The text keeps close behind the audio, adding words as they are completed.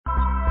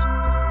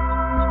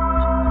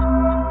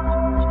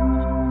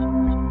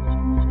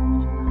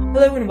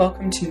Hello and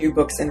welcome to New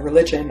Books in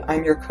Religion.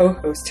 I'm your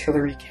co-host,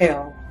 Hilary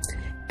Kale.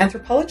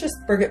 Anthropologist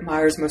Birgit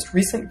Meyer's most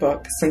recent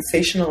book,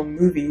 Sensational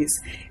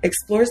Movies,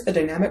 explores the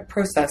dynamic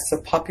process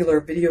of popular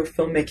video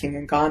filmmaking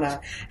in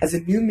Ghana as a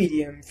new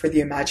medium for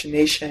the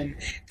imagination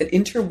that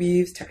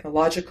interweaves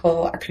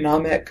technological,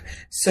 economic,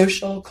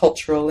 social,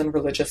 cultural, and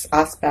religious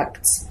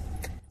aspects.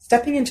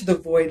 Stepping into the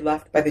void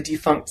left by the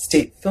defunct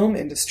state film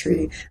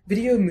industry,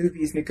 video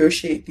movies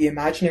negotiate the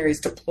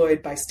imaginaries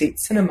deployed by state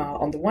cinema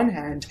on the one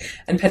hand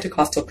and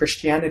Pentecostal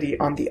Christianity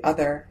on the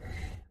other.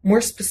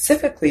 More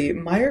specifically,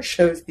 Meyer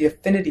shows the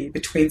affinity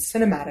between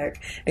cinematic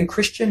and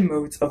Christian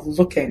modes of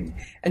looking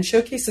and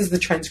showcases the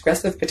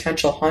transgressive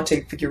potential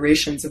haunting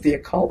figurations of the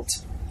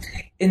occult.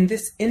 In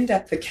this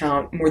in-depth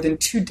account, more than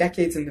 2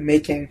 decades in the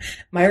making,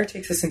 Meyer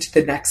takes us into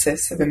the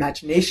nexus of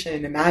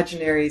imagination,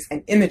 imaginaries,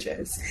 and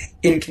images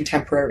in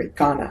contemporary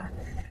Ghana.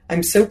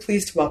 I'm so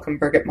pleased to welcome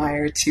Birgit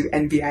Meyer to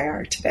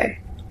NBIR today.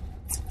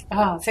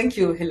 Thank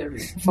you,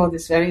 Hilary, for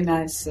this very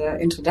nice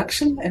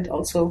introduction and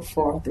also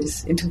for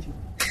this interview.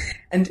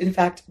 And in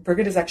fact,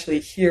 Birgit is actually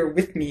here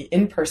with me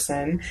in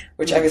person,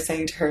 which I was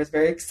saying to her is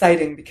very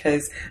exciting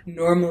because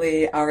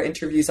normally our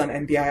interviews on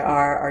NBIR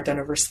are done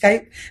over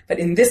Skype. But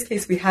in this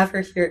case, we have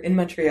her here in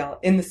Montreal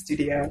in the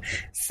studio.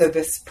 So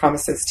this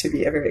promises to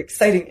be a very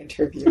exciting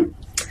interview.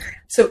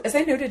 So as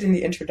I noted in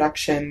the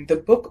introduction, the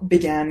book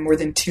began more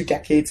than 2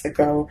 decades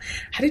ago.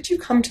 How did you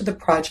come to the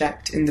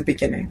project in the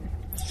beginning?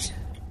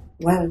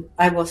 Well,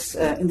 I was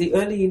in the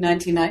early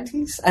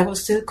 1990s. I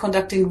was still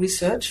conducting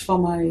research for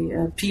my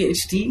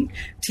PhD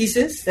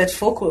thesis that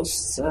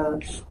focused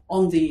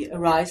on the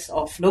rise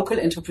of local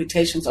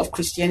interpretations of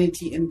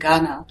Christianity in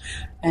Ghana.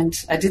 And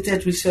I did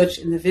that research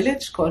in a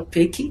village called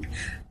Peki.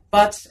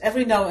 But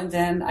every now and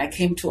then I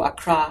came to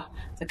Accra,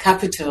 the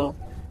capital,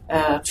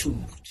 to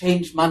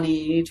change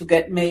money, to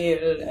get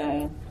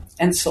mail,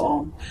 and so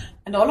on.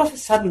 And all of a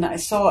sudden I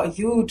saw a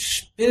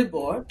huge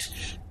billboard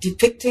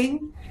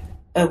depicting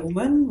a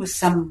woman with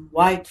some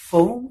white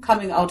foam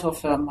coming out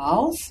of her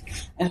mouth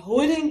and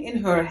holding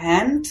in her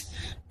hand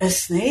a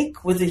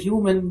snake with a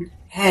human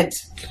head.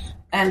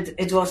 And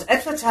it was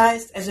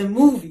advertised as a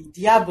movie,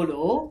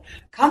 Diabolo.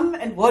 Come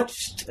and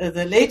watch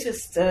the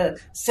latest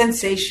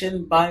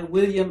sensation by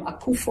William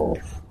Akufo,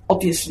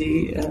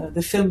 obviously the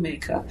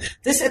filmmaker.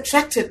 This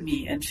attracted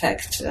me, in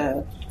fact,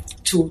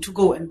 to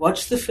go and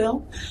watch the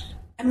film.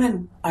 And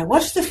when I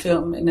watched the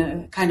film in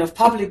a kind of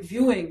public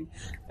viewing,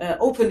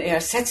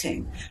 open-air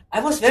setting, I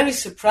was very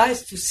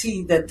surprised to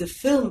see that the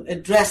film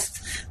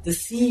addressed the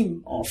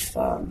theme of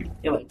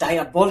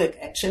diabolic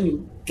action.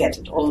 You get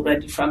it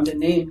already from the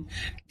name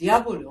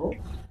Diabolo,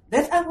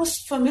 that I was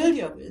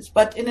familiar with,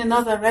 but in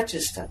another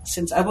register,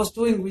 since I was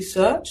doing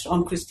research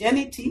on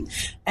Christianity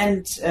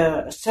and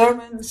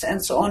sermons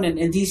and so on. And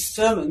in these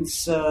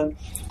sermons, the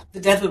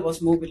devil was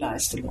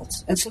mobilized a lot.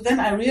 And so then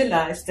I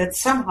realized that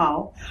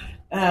somehow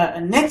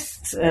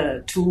next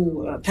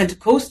to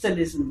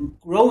Pentecostalism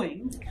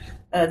growing,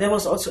 there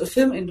was also a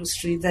film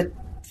industry that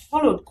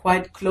followed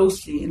quite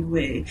closely in a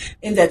way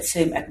in that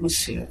same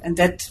atmosphere. And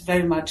that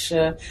very much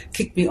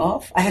kicked me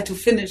off. I had to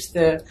finish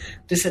the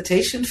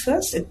dissertation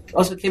first. It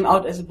also came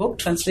out as a book,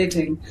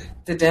 Translating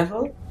the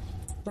Devil.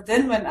 But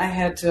then when I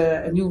had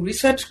a new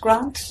research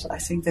grant, I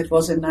think that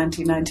was in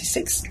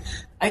 1996,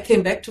 I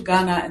came back to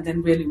Ghana and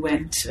then really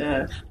went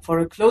for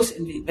a close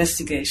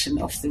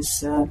investigation of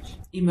this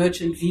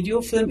emergent video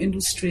film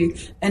industry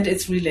and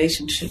its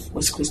relationship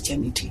with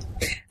Christianity.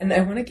 And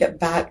I want to get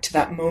back to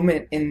that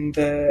moment in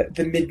the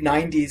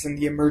mid-90s in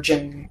the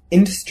emerging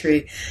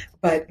industry.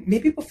 But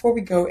maybe before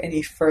we go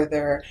any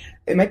further,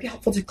 it might be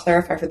helpful to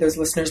clarify for those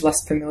listeners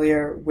less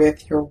familiar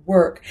with your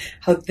work,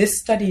 how this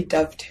study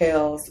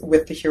dovetails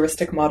with the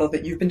heuristic model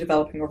that you've been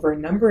developing over a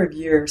number of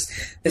years,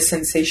 the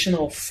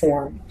sensational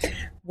form.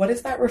 What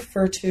does that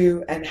refer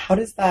to, and how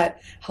does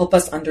that help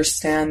us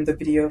understand the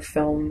video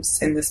films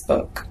in this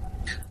book?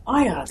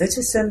 That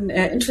is an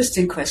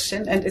interesting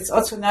question, and it's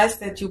also nice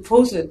that you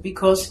pose it,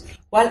 because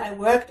while I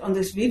worked on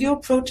this video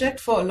project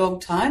for a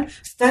long time,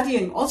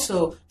 studying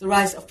also the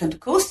rise of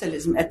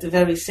Pentecostalism at the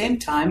very same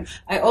time,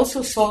 I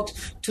also sought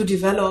to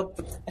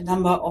develop a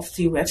number of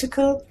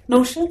theoretical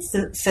notions,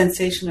 the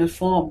sensational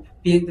form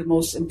being the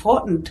most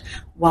important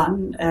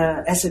one,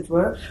 as it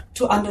were,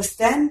 to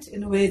understand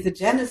in a way the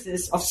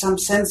genesis of some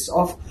sense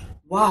of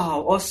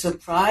wow or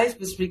surprise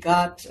with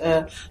regard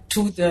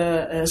to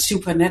the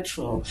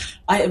supernatural.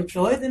 I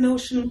employ the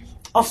notion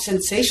of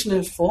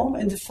sensational form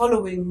in the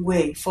following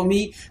way. For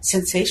me,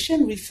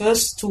 sensation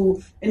refers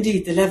to,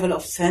 indeed, the level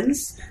of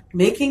sense,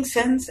 making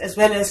sense, as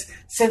well as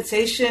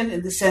sensation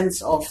in the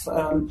sense of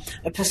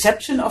a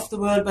perception of the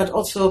world, but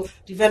also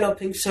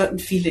developing certain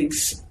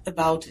feelings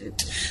about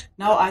it.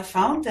 Now, I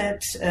found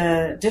that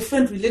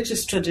different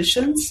religious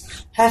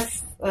traditions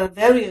have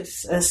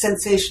various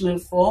sensational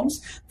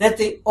forms that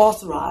they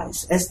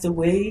authorize as the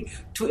way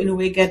to, in a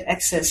way, get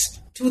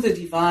access to to the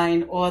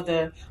divine or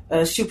the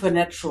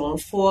supernatural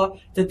for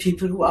the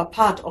people who are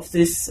part of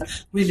this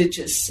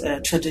religious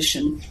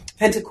tradition.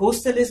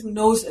 Pentecostalism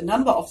knows a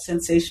number of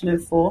sensational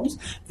forms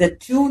that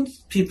tune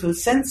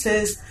people's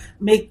senses,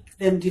 make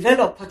them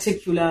develop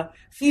particular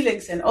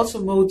feelings and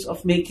also modes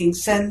of making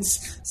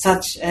sense,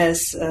 such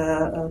as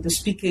the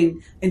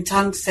speaking in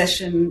tongues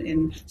session,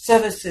 in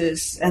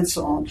services, and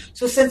so on.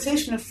 So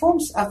sensational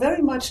forms are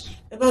very much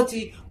about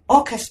the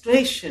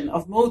orchestration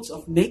of modes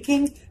of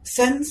making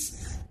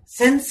sense,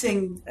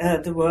 sensing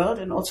the world,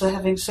 and also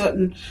having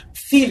certain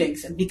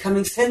feelings and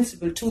becoming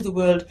sensible to the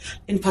world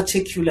in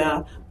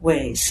particular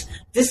ways.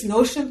 This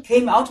notion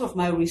came out of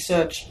my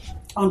research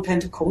on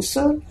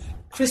Pentecostal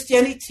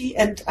Christianity,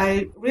 and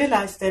I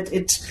realized that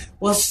it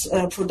was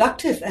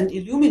productive and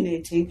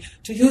illuminating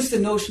to use the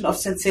notion of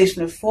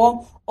sensational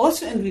form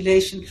also in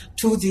relation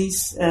to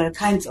these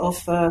kinds of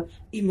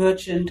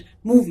emergent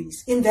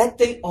movies, in that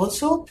they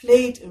also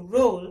played a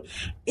role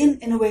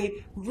in a way,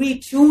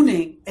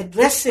 retuning,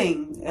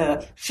 addressing,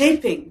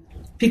 shaping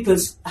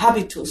people's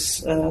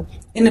habitus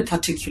in a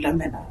particular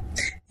manner.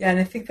 Yeah, and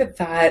I think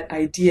that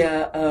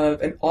idea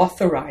of an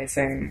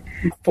authorizing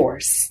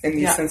force in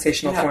these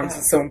sensational forms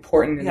is so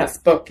important in this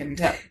book,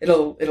 and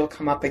it'll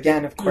come up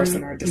again, of course,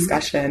 in our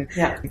discussion.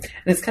 And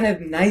it's kind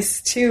of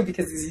nice too,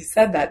 because as you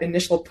said, that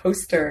initial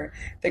poster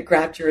that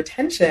grabbed your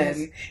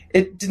attention,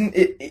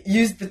 it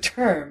used the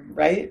term,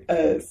 right?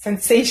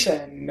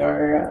 Sensation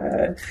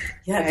or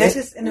that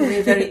is in a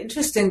way very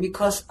interesting,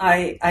 because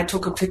I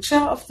took a picture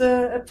of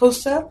the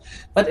poster,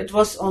 but it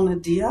was on a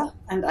dia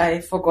and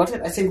I forgot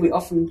it. I think we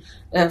often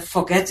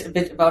forget a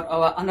bit about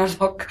our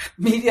analog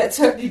media,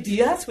 certainly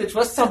dias, which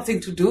was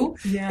something to do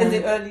in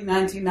the early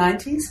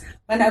 1990s.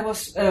 When I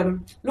was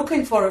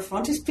looking for a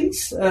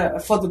frontispiece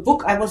for the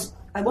book,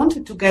 I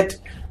wanted to get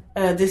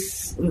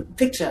this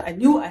picture. I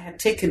knew I had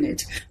taken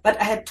it, but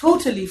I had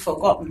totally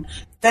forgotten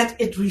that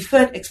it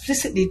referred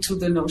explicitly to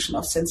the notion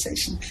of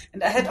sensation.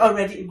 And I had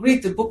already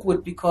agreed the book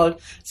would be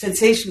called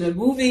Sensational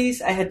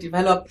Movies. I had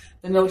developed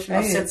the notion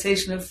of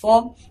sensational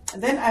form.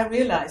 And then I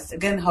realized,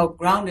 again, how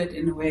grounded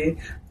in a way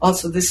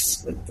also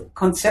this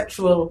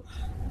conceptual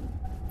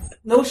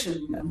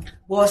notion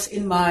was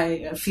in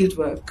my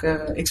fieldwork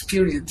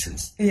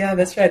experiences. Yeah,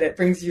 that's right. It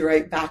brings you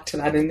right back to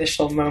that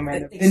initial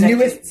moment of the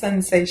newest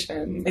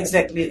sensation.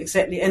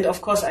 Exactly. And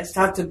of course, I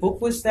start the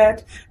book with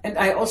that. And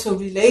I also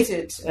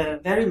related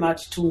very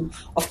much to,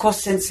 of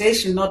course,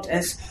 sensation not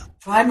as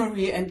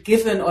primary and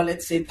given, or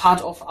let's say part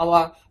of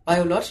our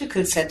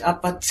biological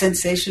setup, but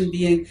sensation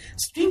being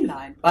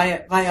streamlined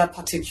via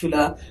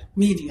particular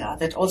media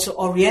that also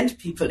orient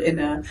people in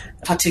a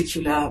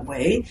particular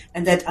way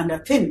and that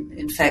underpin,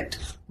 in fact,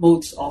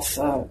 modes of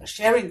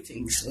sharing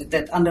things,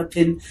 that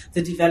underpin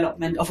the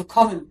development of a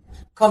common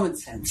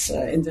sense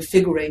in the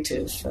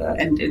figurative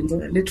and in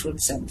the literal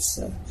sense,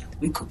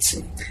 we could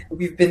say.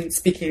 We've been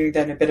speaking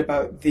then a bit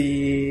about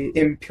the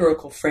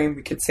empirical frame,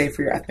 we could say,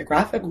 for your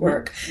ethnographic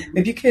work.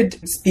 Maybe you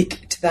could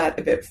speak to that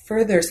a bit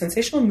further.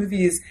 Sensational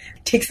Movies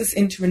takes us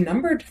into a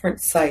number of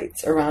different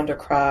sites around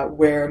Accra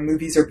where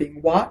movies are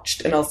being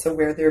watched and also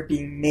where they're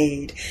being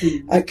made.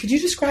 Could you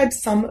describe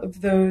some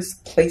of those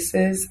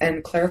places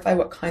and clarify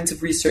what kinds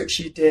of research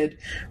you did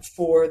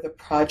for the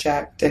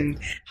project and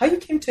how you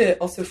came to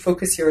also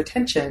focus your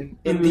attention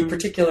in the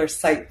particular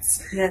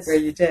sites where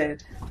you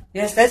did?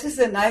 Yes, that is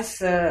a nice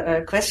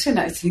question,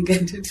 I think,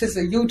 and it is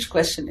a huge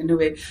question in a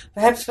way.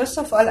 Perhaps, first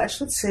of all, I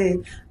should say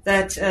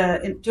that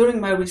during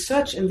my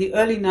research in the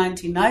early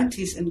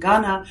 1990s in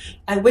Ghana,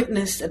 I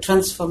witnessed a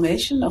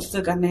transformation of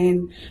the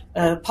Ghanaian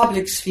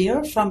public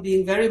sphere from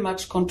being very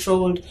much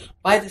controlled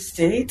by the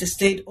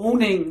state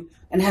owning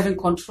and having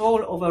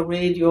control over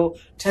radio,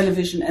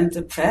 television, and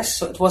the press.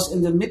 So it was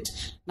in the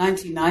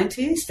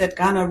mid-1990s that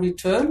Ghana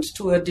returned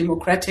to a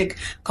democratic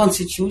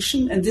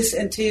constitution, and this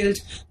entailed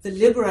the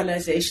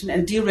liberalization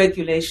and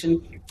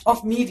deregulation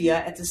of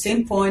media at the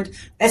same point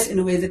as, in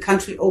a way, the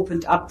country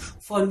opened up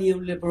for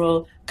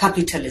neoliberal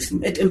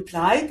capitalism. It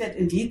implied that,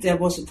 indeed, there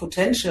was a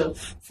potential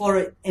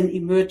for an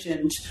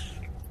emergent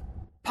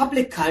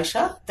public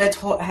culture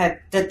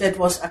that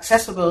was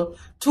accessible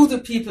to the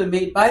people,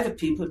 made by the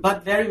people,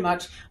 but very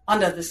much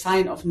under the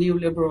sign of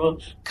neoliberal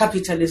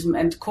capitalism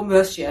and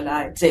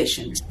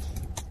commercialization.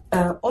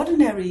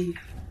 Ordinary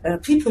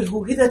people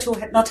who hitherto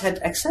had not had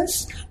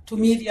access to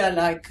media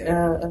like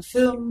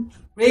film,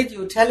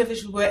 radio,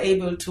 television were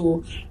able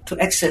to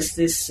access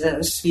this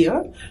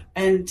sphere,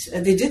 and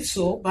they did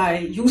so by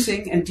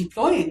using and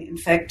deploying, in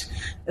fact,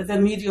 the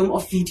medium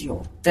of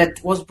video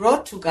that was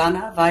brought to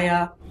Ghana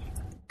via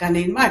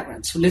Ghanaian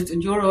migrants who lived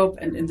in Europe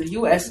and in the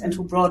US and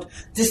who brought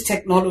this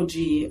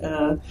technology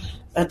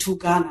to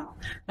Ghana.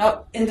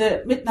 Now, in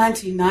the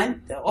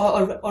mid-1990s,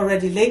 or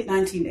already late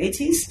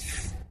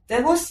 1980s,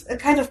 there was a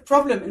kind of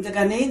problem in the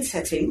Ghanaian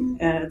setting.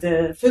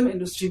 The film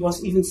industry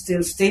was even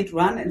still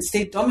state-run and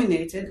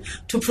state-dominated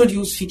to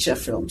produce feature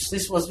films.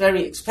 This was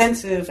very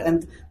expensive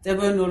and there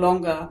were no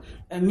longer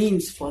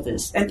means for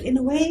this. And in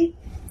a way,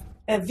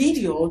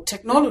 video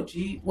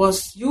technology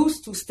was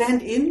used to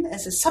stand in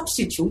as a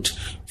substitute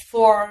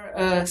for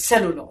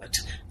celluloid.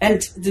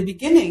 And the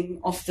beginning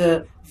of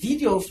the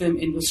video film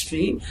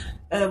industry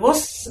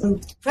was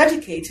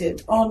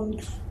predicated on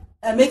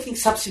making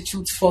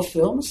substitutes for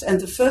films, and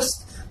the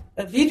first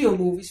video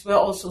movies were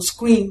also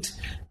screened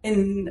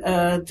in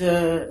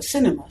the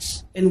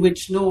cinemas, in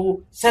which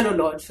no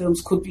celluloid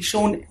films could be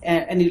shown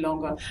any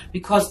longer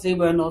because they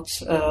were not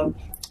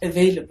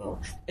available.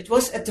 It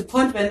was at the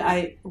point when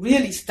I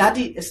really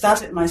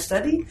started my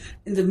study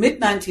in the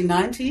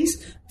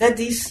mid-1990s that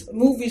these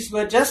movies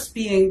were just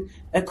being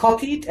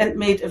copied and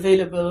made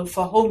available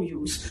for home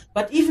use.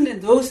 But even in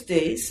those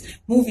days,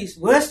 movies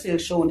were still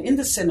shown in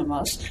the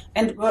cinemas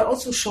and were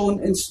also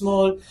shown in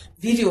small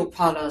video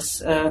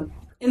parlors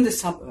in the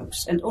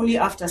suburbs. And only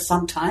after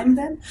some time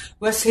then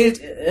were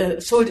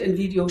sold in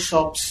video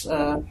shops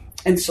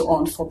and so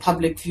on for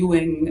public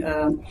viewing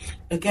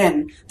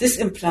again. This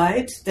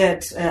implied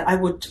that I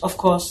would, of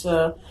course,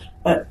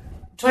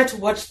 try to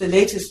watch the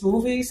latest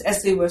movies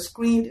as they were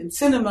screened in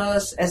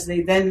cinemas, as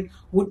they then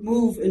would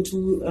move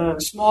into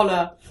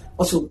smaller,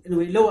 also in a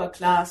way lower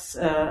class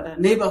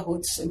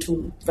neighborhoods,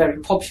 into very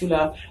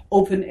popular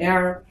open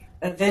air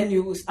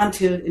venues,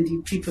 until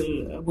indeed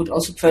people would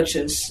also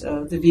purchase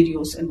the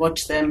videos and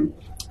watch them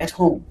at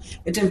home.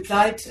 It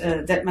implied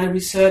that my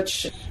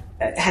research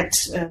had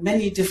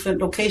many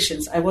different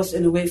locations. I was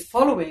in a way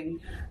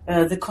following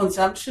the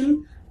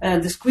consumption,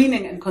 the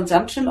screening and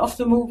consumption of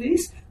the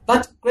movies,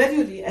 but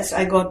gradually as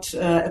I got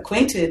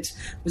acquainted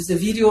with the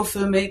video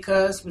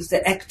filmmakers, with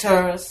the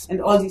actors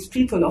and all these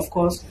people, of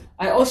course,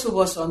 I also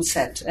was on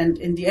set, and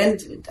in the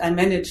end I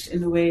managed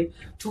in a way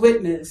to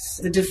witness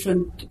the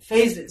different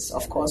phases,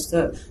 of course,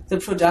 the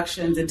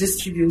production, the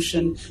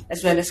distribution,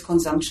 as well as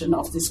consumption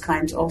of this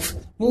kind of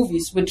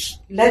movies, which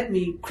led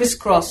me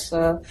crisscross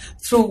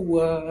through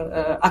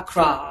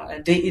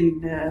Accra day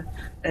in,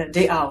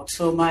 day out.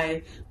 So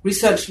my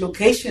research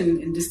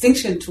location, in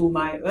distinction to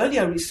my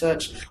earlier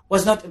research,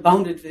 was not a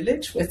bounded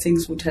village where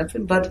things would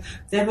happen, but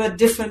there were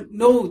different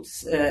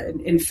nodes,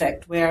 in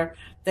fact,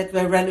 that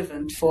were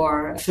relevant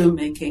for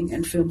filmmaking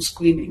and film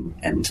screening.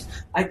 And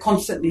I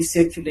constantly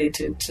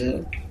circulated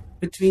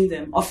between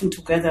them, often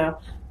together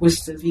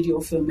with the video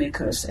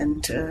filmmakers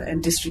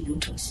and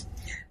distributors.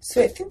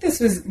 So I think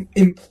this was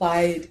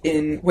implied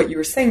in what you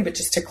were saying, but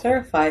just to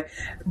clarify,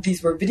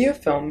 these were video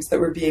films that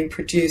were being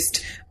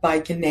produced by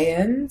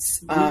Ghanaians,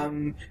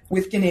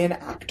 with Ghanaian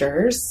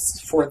actors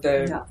for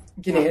the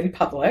Ghanaian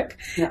public.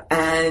 Yeah.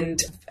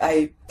 And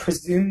I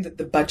presume that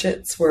the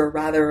budgets were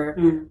rather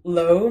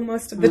low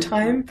most of the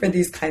time for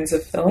these kinds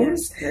of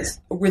films. Yes.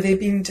 Were they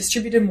being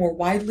distributed more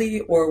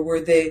widely, or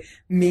were they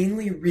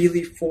mainly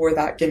really for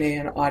that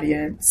Ghanaian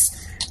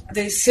audience?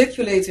 They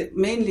circulated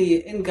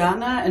mainly in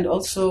Ghana and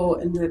also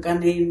in the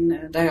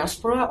Ghanaian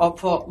diaspora,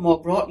 or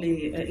more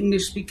broadly,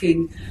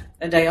 English-speaking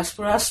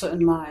diaspora. So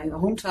in my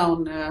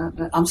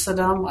hometown,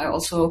 Amsterdam, I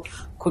also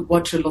could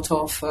watch a lot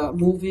of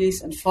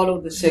movies and follow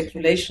the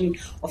circulation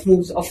of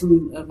movies,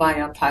 often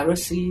via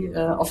piracy,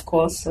 of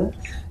course,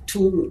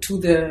 to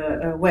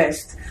the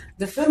West.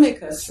 The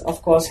filmmakers,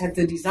 of course, had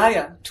the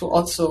desire to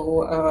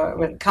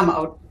also come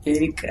out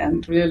big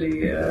and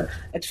really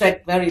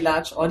attract very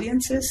large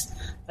audiences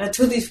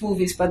to these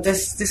movies, but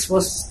this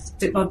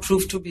did not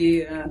prove to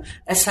be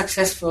as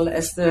successful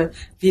as the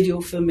video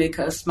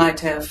filmmakers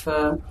might have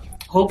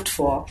hoped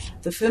for.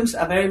 The films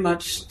are very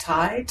much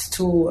tied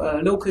to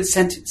local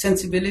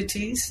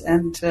sensibilities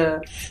and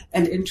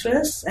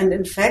interests, and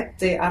in fact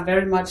they are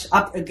very much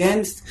up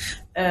against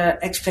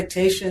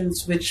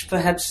expectations which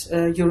perhaps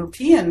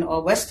European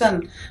or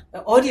Western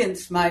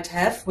audience might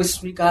have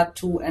with regard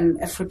to an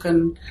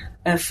African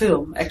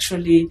film.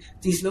 Actually,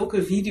 these local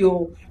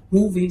video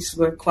movies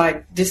were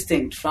quite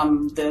distinct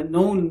from the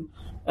known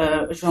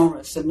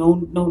genres, the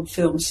known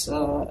films,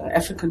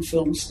 African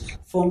films,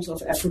 forms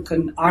of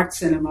African art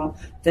cinema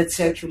that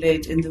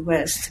circulate in the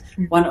West.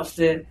 One of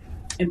the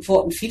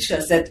important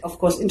features that, of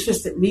course,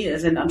 interested me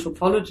as an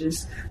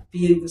anthropologist,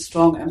 being the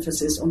strong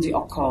emphasis on the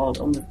occult,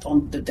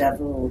 on the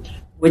devil,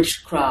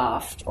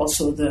 witchcraft,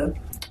 also the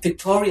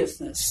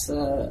victoriousness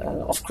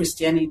of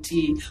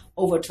Christianity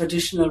over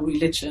traditional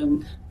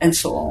religion, and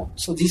so on.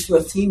 So these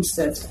were themes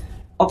that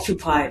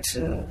occupied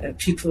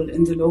people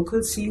in the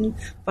local scene,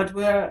 but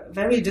were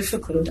very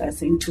difficult, I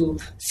think, to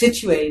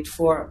situate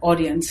for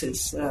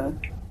audiences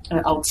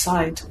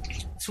outside.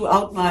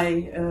 Throughout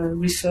my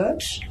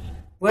research,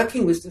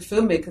 working with the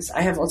filmmakers,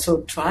 I have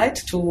also tried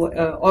to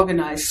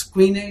organize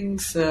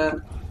screenings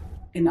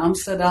in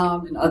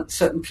Amsterdam, in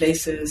certain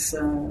places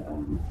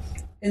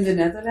in the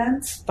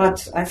Netherlands,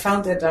 but I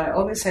found that I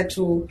always had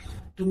to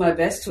do my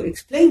best to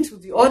explain to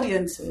the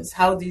audiences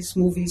how these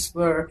movies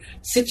were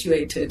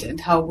situated and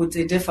how would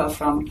they differ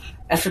from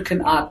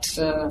African art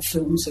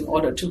films in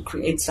order to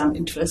create some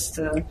interest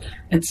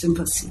and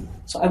sympathy.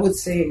 So I would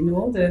say,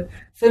 the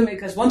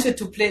filmmakers wanted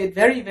to play it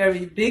very,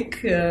 very big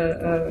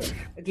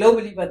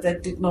globally, but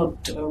that did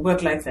not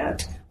work like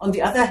that. On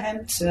the other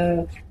hand,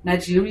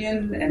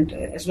 Nigerian and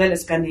as well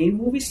as Ghanaian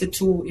movies, the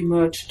two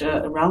emerged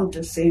around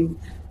the same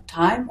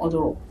time,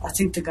 although I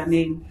think the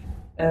Ghanaian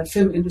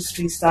film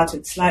industry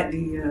started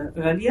slightly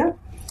earlier.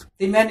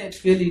 They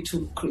managed really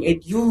to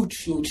create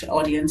huge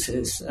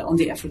audiences on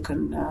the African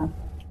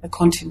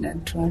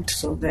continent, right?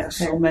 So there are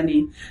so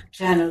many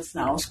channels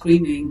now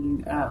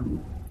screening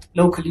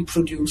locally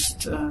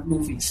produced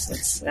movies.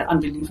 That's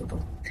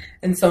unbelievable.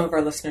 And some of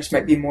our listeners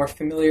might be more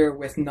familiar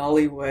with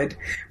Nollywood,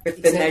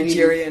 with the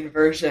Nigerian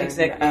version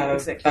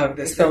of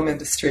this film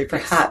industry,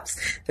 perhaps,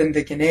 than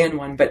the Ghanaian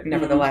one. But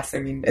nevertheless, I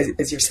mean,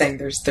 as you're saying,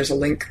 there's a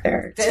link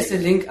there. There's a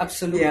link,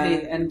 absolutely.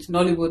 Yeah. And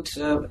Nollywood,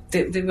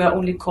 they were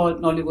only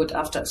called Nollywood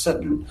after a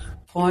certain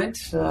point.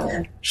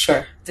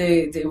 Sure.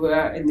 They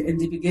were, in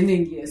the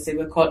beginning years, they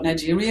were called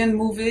Nigerian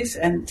movies,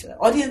 and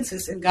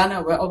audiences in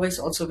Ghana were always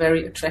also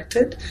very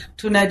attracted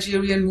to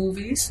Nigerian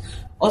movies,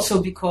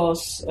 also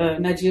because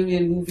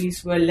Nigerian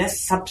movies were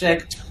less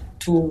subject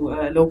to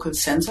local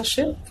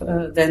censorship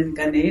than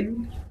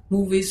Ghanaian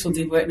movies, so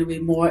they were in a way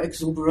more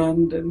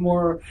exuberant and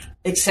more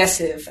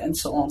excessive and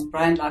so on.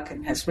 Brian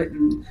Larkin has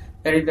written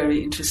very,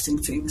 very interesting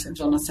things, and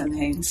Jonathan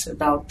Haynes,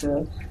 about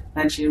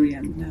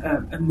Nigerian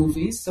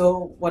movies.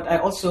 So what I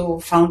also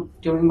found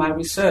during my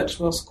research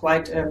was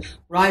quite a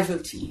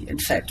rivalry, in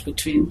fact,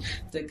 between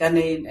the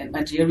Ghanaian and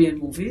Nigerian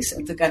movies,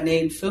 and the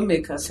Ghanaian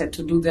filmmakers had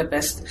to do their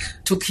best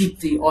to keep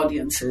the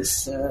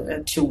audiences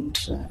tuned,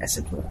 as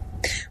it were.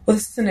 Well,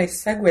 this is a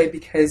nice segue,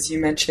 because you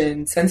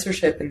mentioned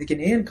censorship in the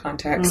Ghanaian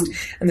context,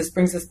 and this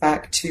brings us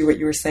back to what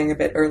you were saying a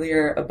bit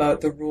earlier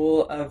about the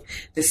role of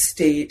the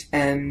state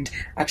and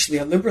actually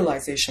a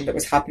liberalization that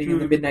was happening in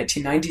the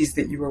mid-1990s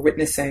that you were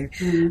witnessing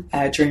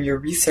during your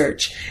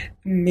research.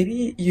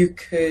 Maybe you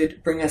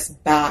could bring us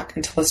back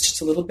and tell us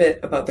just a little bit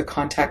about the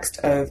context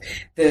of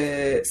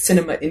the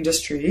cinema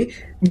industry,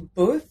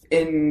 both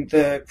in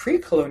the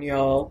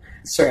colonial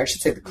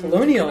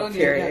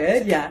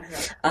period,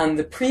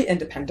 the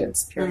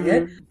pre-independence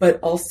period, but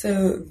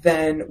also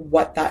then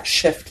what that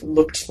shift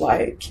looked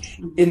like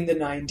in the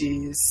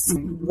 90s.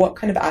 What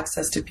kind of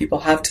access did people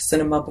have to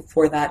cinema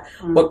before that?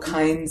 What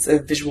kinds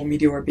of visual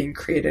media were being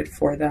created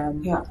for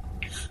them? Yeah.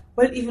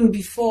 Well, even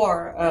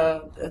before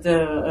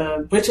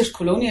the British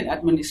colonial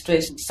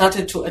administration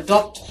started to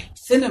adopt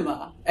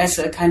cinema as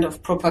a kind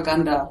of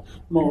propaganda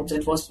mode,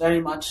 it was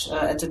very much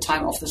at the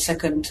time of the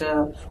Second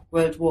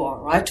World War,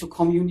 right, to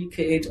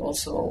communicate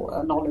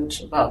also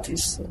knowledge about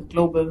these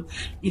global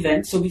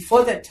events. So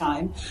before that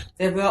time,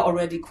 there were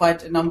already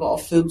quite a number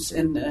of films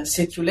in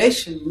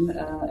circulation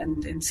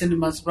and in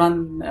cinemas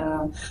run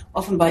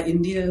often by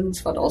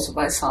Indians, but also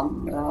by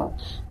some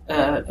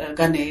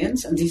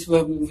Ghanaians, and these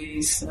were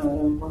movies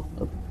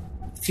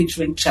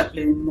featuring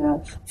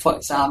Chaplin, for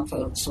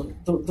example. So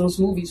those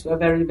movies were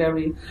very,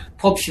 very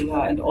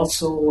popular, and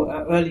also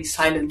early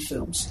silent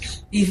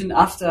films. Even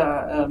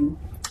after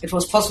it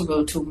was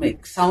possible to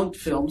make sound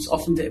films,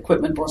 often the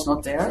equipment was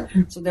not there.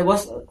 So there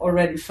was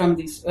already from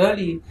this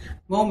early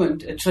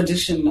moment a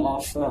tradition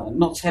of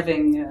not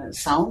having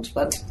sound,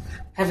 but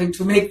having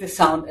to make the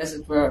sound, as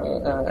it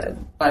were,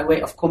 by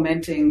way of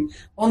commenting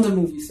on the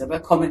movies. There were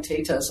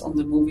commentators on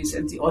the movies,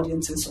 and the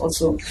audiences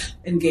also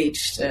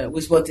engaged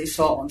with what they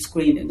saw on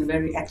screen in a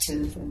very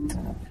active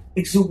and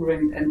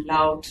exuberant and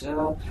loud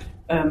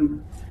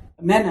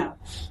manner.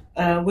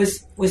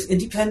 With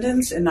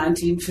independence in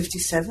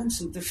 1957,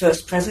 so the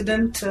first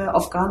president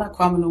of Ghana,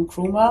 Kwame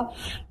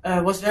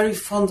Nkrumah, was very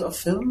fond of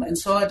film and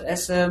saw it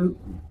as a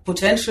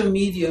potential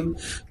medium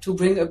to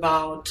bring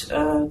about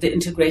the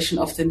integration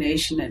of the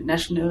nation and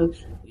national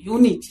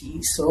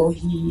unity. So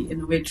he,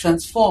 in a way,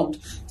 transformed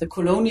the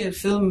colonial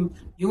film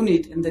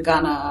unit in the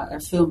Ghana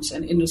Films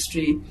and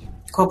Industry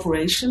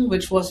Corporation,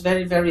 which was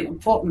very, very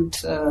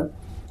important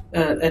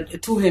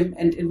to him,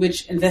 and in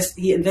which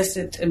he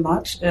invested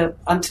much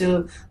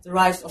until the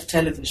rise of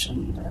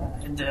television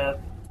in the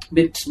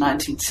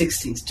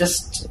mid-1960s,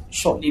 just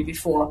shortly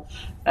before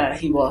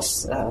he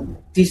was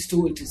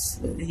destituted.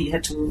 He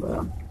had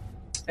to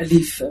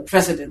leave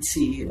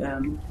presidency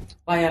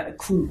via a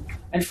coup.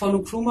 And for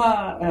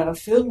Nkrumah,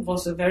 film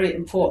was a very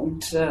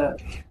important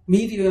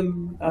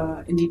medium,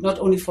 indeed, not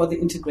only for the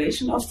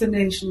integration of the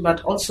nation,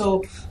 but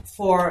also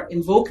for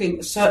invoking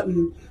a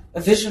certain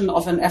vision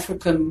of an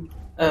African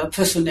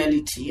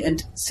personality.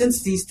 And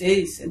since these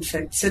days, in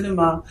fact,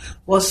 cinema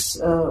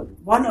was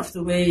one of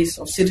the ways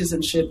of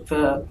citizenship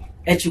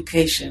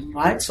education,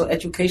 right? So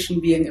education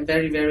being a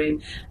very, very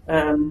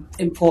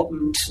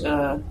important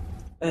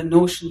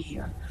notion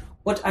here.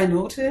 What I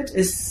noted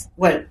is,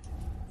 well,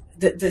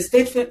 the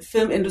state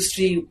film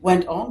industry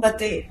went on, but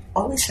they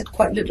always had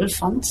quite little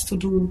funds to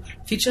do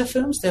feature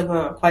films. There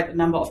were quite a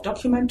number of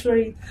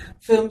documentary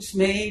films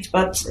made,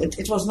 but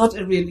it was not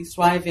a really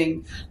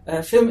thriving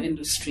film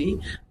industry,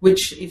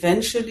 which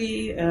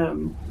eventually,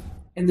 in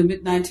the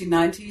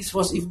mid-1990s,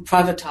 was even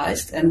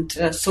privatized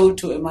and sold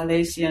to a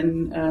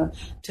Malaysian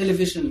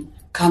television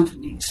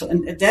company. So,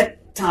 and at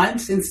that time,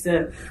 since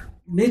the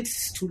mid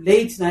to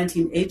late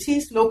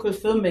 1980s, local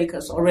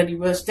filmmakers already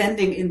were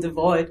standing in the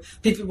void.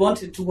 People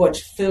wanted to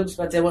watch films,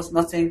 but there was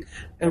nothing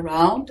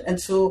around.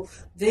 And so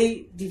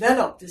they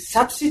developed a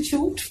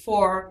substitute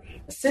for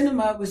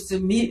cinema with the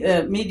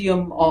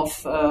medium of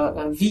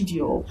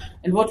video.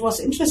 And what was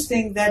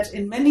interesting that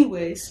in many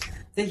ways,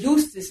 they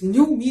used this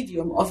new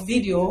medium of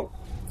video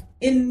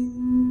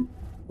in,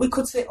 we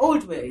could say,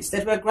 old ways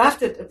that were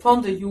grafted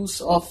upon the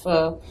use of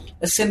a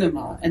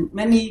cinema. And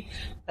many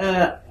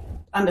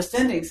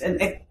understandings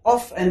and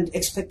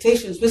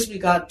expectations with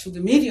regard to the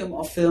medium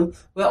of film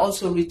were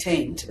also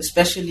retained,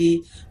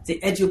 especially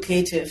the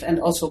educative and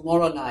also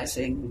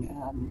moralizing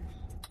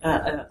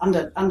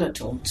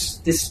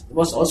undertones. This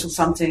was also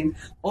something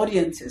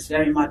audiences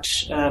very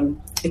much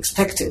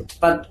expected.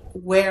 But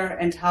where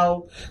and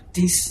how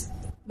these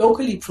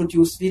locally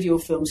produced video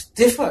films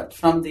differed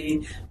from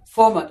the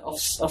format of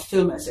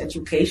film as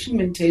education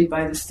maintained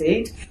by the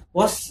state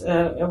was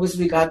with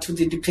regard to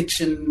the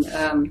depiction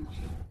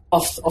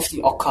of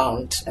the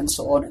occult and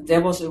so on. And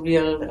there was a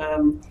real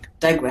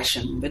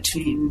digression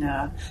between,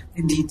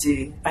 indeed,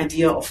 the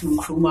idea of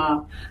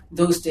Nkrumah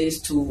those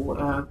days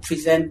to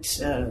present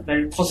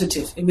very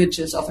positive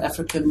images of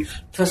African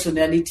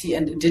personality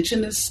and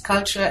indigenous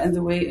culture, and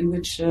the way in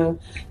which the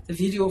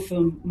video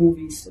film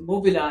movies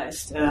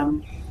mobilized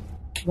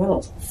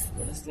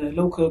the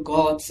local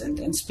gods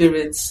and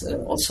spirits,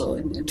 also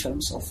in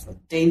terms of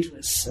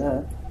dangerous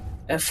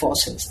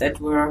forces that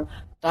were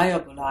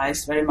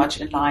diabolized, very much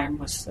in line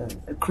with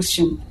a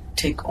Christian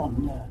take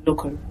on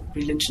local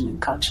religion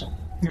and culture.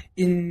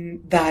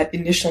 In that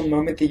initial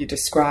moment that you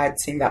described,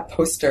 seeing that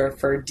poster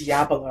for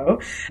Diabolo,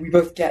 we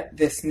both get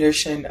this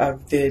notion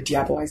of the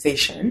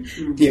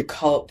diabolization, the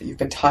occult that you've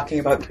been talking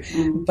about,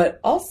 but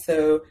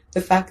also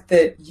the fact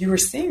that you were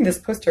seeing this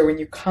poster when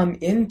you come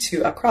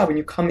into Accra, when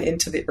you come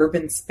into the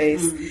urban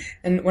space.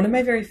 And one of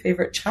my very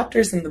favorite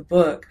chapters in the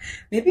book,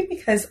 maybe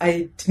because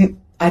I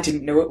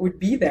didn't know it would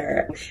be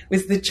there,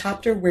 was the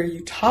chapter where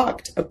you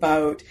talked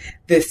about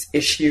this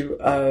issue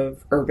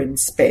of urban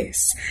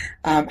space,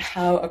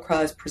 how Accra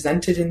is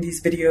presented in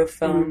these video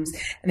films,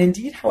 and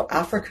indeed how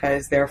Africa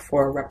is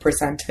therefore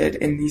represented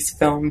in these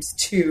films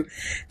too.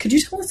 Could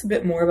you tell us a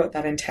bit more about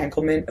that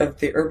entanglement of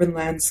the urban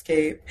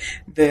landscape,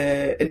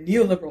 the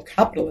neoliberal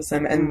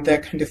capitalism, and the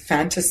kind of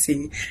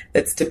fantasy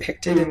that's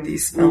depicted in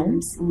these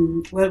films?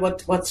 Well,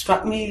 what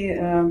struck me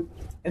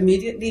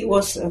immediately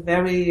was a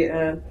very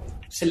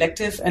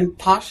selective and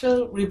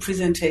partial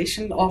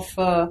representation of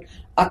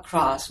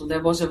Accra. So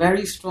there was a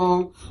very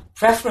strong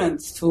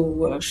preference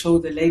to show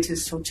the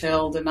latest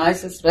hotel, the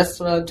nicest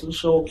restaurant, to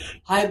show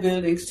high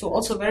buildings, to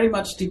also very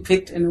much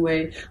depict in a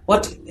way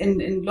what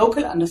in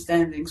local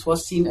understandings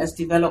was seen as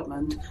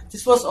development.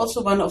 This was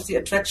also one of the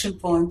attraction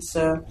points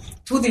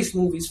to these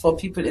movies for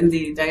people in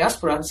the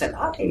diaspora who said,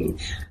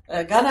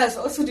 Ghana is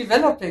also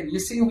developing. You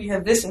see, we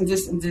have this and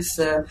this and this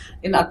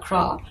in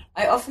Accra.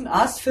 I often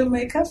ask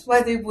filmmakers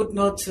why they would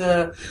not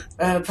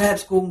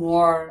perhaps go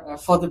more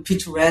for the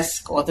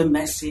picturesque or the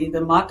messy,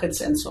 the markets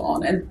and so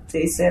on. And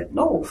they said,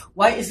 no,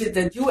 why is it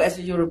that you as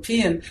a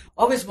European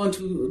always want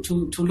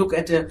to look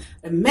at a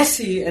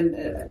messy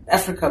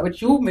Africa,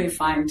 which you may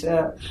find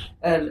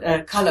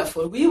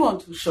colorful? We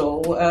want to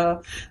show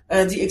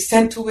the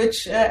extent to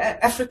which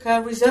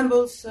Africa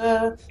resembles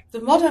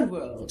the modern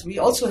world. We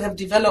also have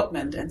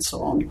development and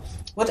so on.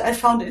 What I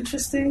found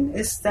interesting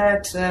is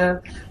that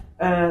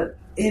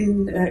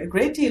in a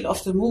great deal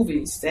of the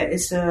movies, there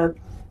is a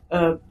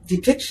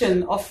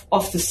depiction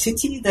of the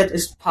city that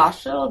is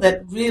partial,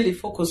 that really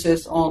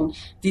focuses on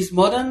these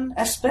modern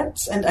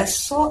aspects. And I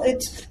saw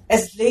it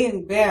as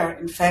laying bare,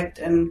 in fact,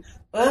 an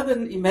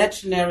urban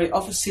imaginary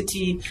of a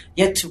city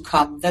yet to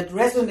come that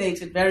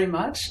resonated very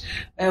much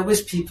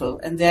with people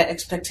and their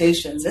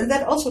expectations. And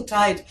that also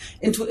tied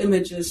into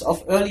images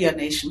of earlier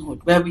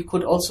nationhood, where we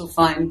could also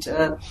find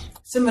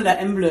similar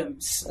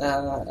emblems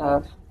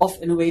of,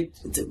 in a way,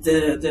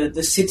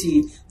 the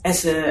city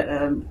as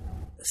a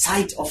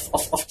site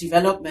of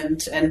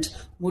development and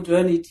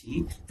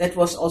modernity that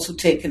was also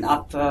taken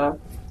up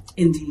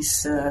in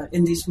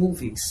these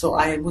movies. So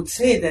I would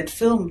say that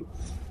film,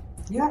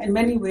 in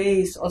many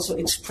ways also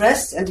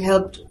expressed and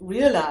helped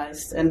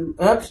realize an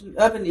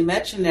urban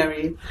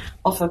imaginary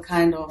of a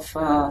kind of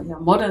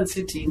modern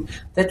city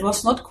that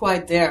was not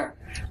quite there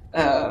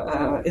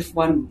if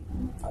one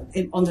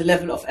on the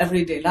level of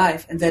everyday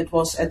life, and that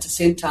was at the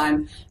same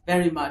time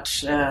very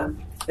much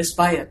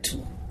aspired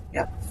to.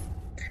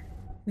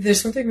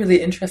 There's something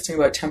really interesting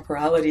about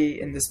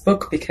temporality in this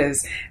book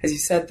because, as you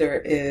said,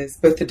 there is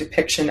both the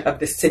depiction of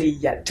the city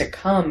yet to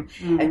come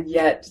and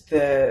yet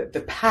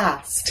the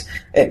past.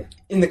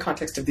 In the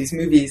context of these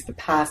movies, the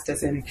past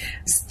as in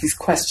these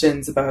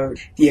questions about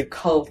the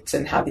occult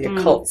and how the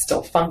occult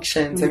still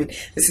functions. I mean,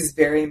 this is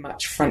very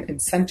much front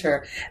and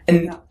center.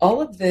 And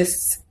all of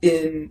this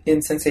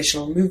in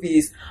sensational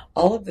movies,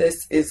 all of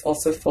this is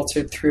also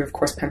filtered through, of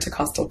course,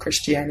 Pentecostal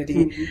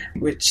Christianity,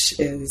 which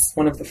is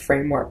one of the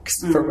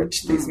frameworks for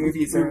which these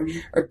movies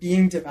are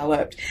being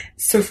developed.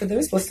 So for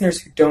those listeners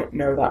who don't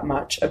know that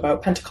much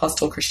about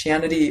Pentecostal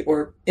Christianity,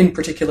 or in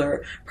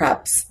particular,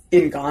 perhaps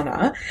in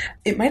Ghana.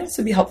 It might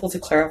also be helpful to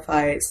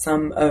clarify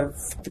some of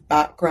the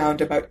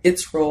background about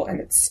its role and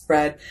its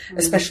spread,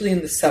 especially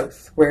in the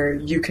South, where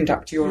you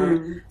conduct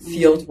your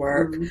field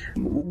work.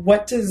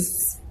 What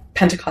does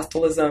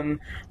Pentecostalism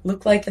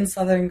look like in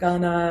southern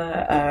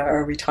Ghana?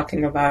 Are we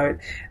talking about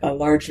a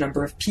large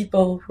number of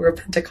people who are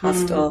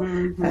Pentecostal?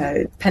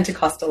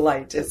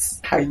 Pentecostalite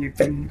is how you've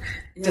been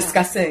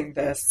discussing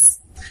this.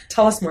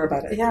 Tell us more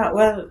about it. Yeah,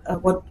 well,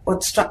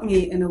 what struck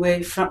me in a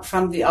way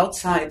from the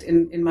outside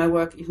in my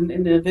work, even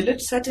in a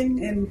village setting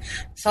in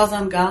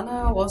southern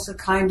Ghana, was a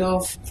kind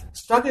of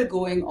struggle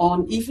going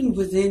on, even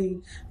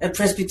within a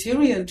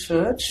Presbyterian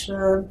church,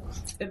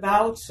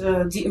 about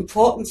the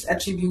importance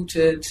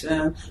attributed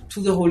to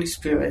the Holy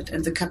Spirit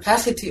and the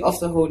capacity of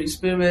the Holy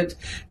Spirit,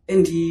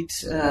 indeed,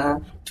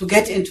 to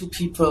get into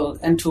people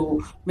and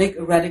to make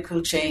a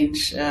radical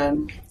change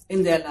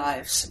in their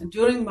lives. And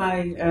during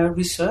my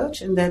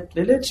research in that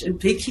village in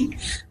Peki,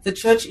 the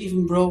church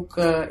even broke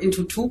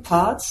into two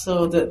parts.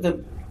 So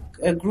the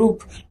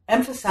group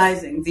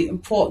emphasizing the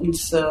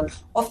importance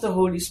of the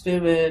Holy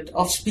Spirit,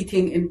 of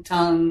speaking in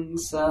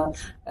tongues,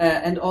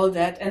 and all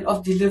that, and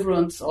of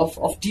deliverance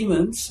of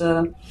demons,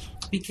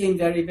 became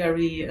very,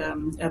 very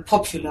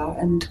popular.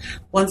 And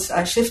once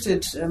I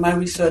shifted my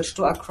research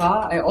to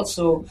Accra, I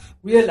also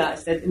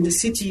realized that in the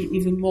city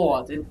even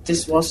more, that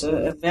this was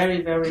a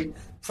very, very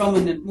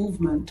prominent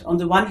movement. On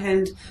the one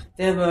hand,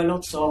 there were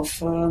lots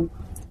of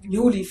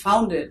newly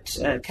founded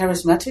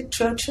charismatic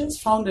churches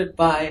founded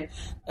by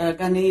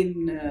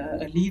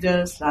Ghanaian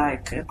leaders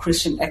like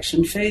Christian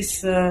Action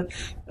Faith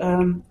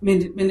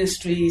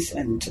ministries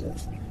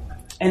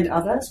and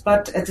others,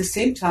 but at the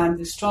same time,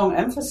 the strong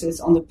emphasis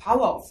on the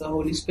power of the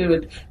Holy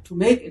Spirit to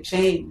make a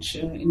change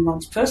in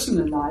one's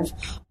personal life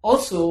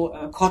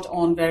also caught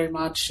on very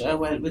much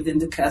within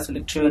the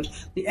Catholic Church,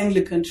 the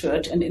Anglican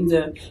Church, and in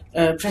the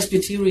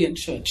Presbyterian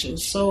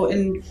churches. So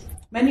in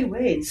many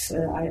ways,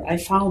 I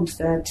found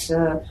that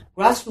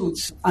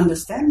grassroots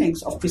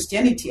understandings of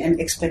Christianity and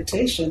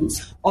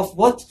expectations of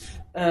what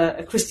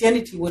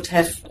Christianity would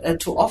have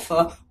to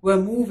offer were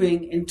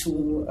moving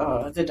into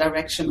the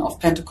direction of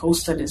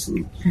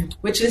Pentecostalism,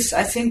 which is,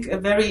 I think, a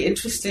very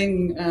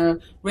interesting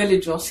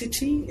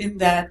religiosity in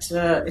that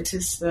it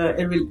is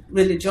a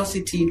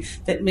religiosity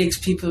that makes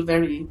people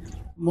very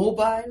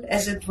mobile,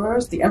 as it were,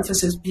 the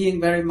emphasis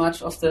being very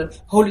much of the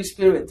Holy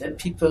Spirit that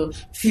people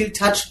feel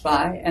touched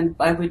by and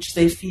by which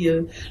they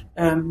feel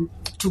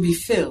to be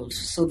filled.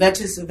 So that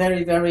is a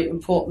very, very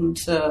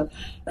important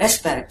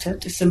aspect.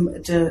 It's a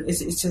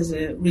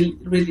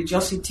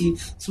religiosity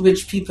through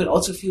which people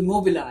also feel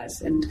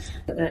mobilized and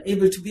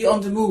able to be on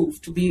the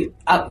move, to be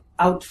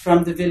out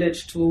from the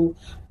village to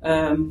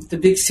the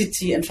big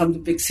city and from the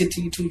big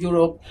city to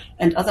Europe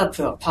and other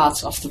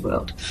parts of the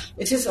world.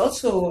 It is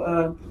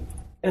also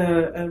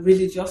a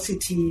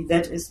religiosity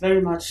that is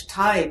very much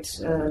tied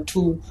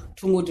to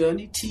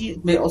modernity.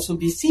 It may also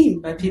be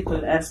seen by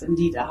people as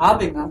indeed a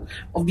harbinger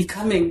of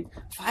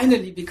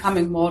finally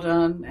becoming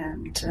modern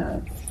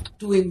and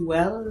doing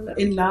well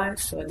in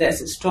life.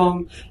 There's a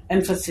strong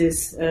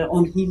emphasis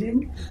on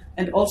healing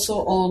and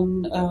also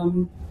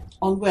on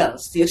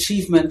wealth. The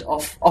achievement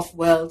of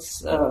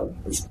wealth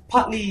is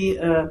partly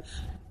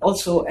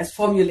also as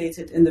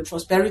formulated in the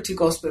prosperity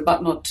gospel,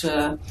 but not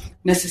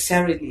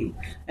necessarily.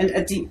 And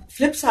at the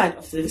flip side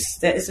of this,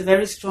 there is a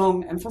very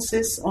strong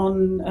emphasis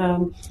on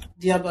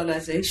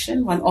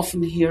diabolization. One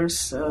often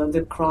hears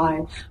the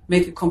cry,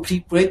 make a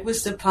complete break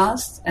with the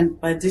past,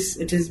 and by this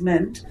it is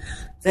meant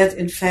that,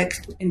 in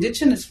fact,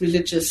 indigenous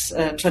religious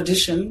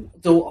tradition,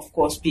 though of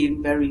course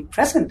being very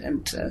present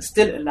and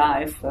still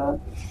alive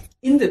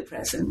in the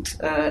present,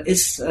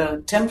 is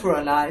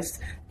temporalized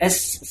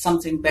as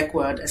something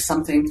backward, as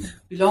something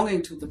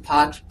belonging to the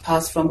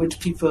past from which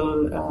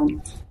people,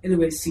 in a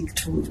way, seek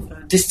to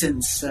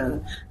distance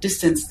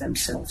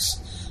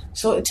themselves.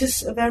 So it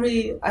is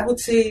I would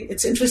say,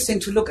 it's interesting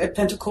to look at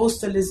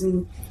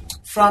Pentecostalism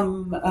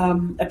from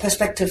a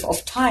perspective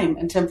of time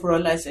and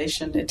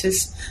temporalization. It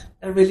is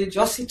a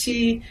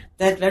religiosity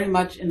that very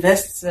much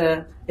invests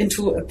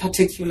into a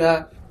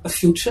particular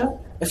future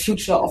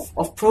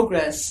of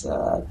progress.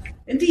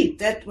 Indeed,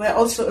 that were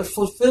also a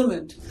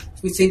fulfillment.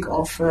 We think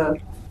of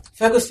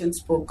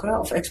Ferguson's book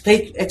of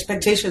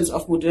expectations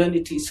of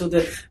modernity. So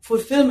the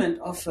fulfillment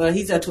of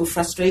hitherto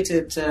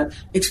frustrated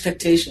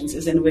expectations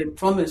is in a way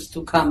promised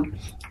to come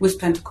with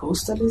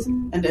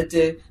Pentecostalism. And at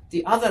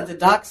the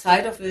dark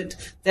side of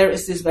it, there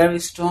is this very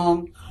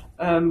strong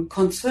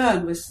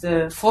concern with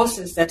the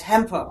forces that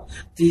hamper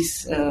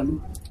these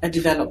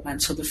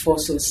developments. So the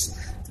forces,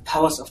 the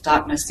powers of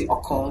darkness, the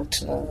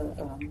occult,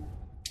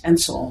 and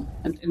so on.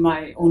 And in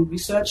my own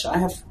research, I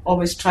have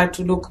always tried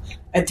to look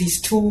at these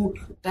two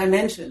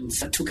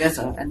dimensions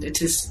together, and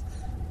it is,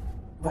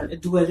 a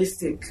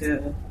dualistic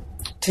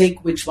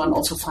take, which one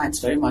also finds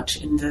very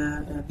much in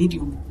the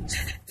video movies.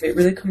 It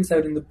really comes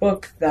out in the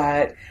book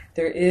that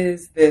there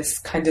is this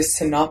kind of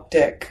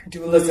synoptic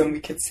dualism,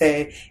 we could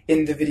say,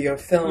 in the video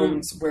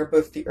films, where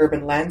both the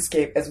urban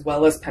landscape as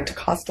well as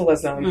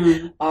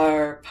Pentecostalism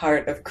are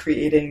part of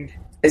creating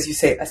as you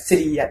say, a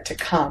city yet to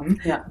come,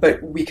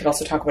 but we could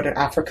also talk about an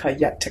Africa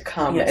yet to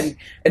come,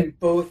 and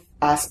both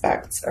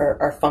aspects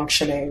are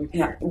functioning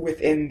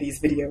within these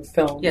video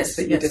films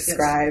that you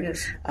describe.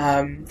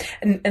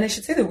 And I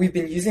should say that we've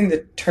been using the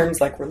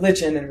terms like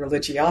religion and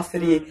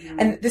religiosity,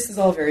 and this is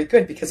all very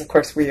good because, of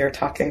course, we are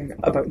talking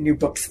about new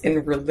books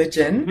in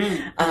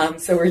religion.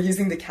 So we're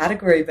using the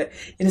category, but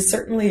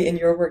certainly in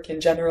your work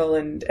in general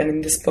and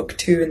in this book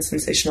too, in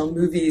Sensational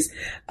Movies,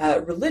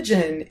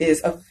 religion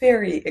is a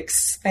very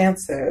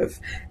expansive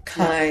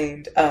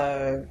kind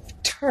of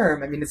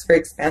term. I mean, it's a very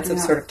expansive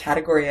sort of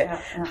category. It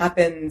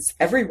happens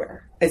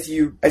everywhere, as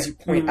you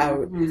point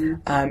out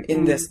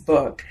in this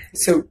book.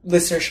 So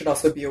listeners should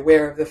also be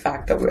aware of the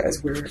fact that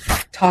as we're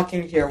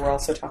talking here, we're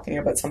also talking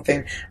about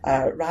something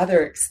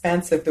rather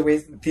expansive, the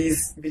ways that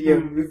these video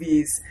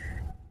movies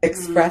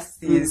express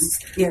these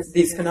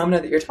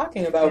phenomena that you're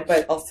talking about,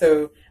 but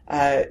also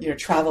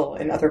travel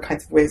in other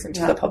kinds of ways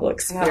into the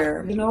public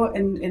sphere.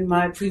 In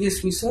my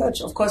previous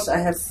research, of course, I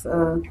have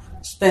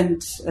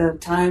spent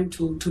time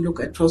to look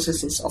at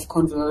processes of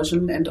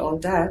conversion and all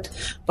that.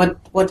 But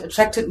what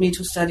attracted me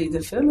to study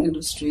the film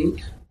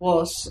industry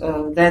was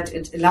that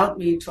it allowed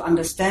me to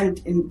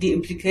understand the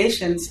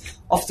implications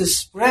of the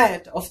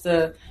spread of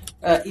the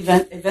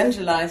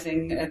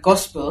evangelizing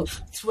gospel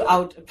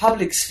throughout a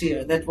public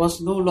sphere that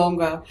was no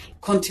longer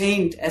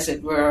contained, as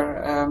it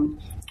were,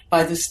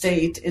 by the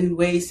state in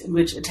ways in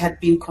which it had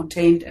been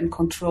contained and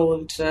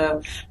controlled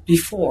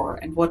before.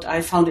 And what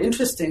I found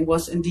interesting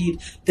was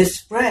indeed the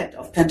spread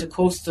of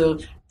Pentecostal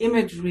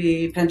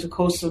imagery,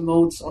 Pentecostal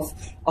modes of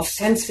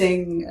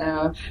sensing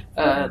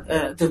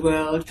the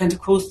world,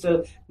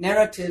 Pentecostal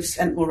narratives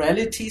and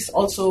moralities,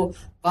 also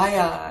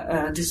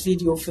via this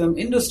video film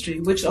industry,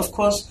 which of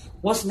course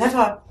was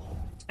never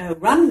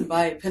run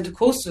by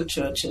Pentecostal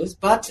churches,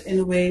 but in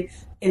a way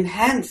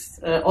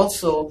enhanced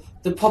also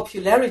the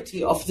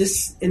popularity of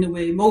this, in a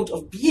way, mode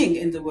of being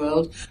in the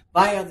world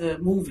via the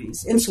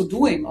movies. In so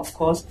doing, of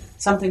course,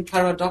 something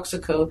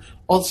paradoxical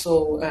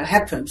also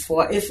happened.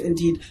 For if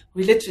indeed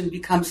religion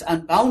becomes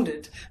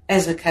unbounded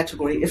as a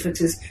category, if it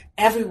is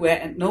everywhere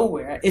and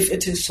nowhere, if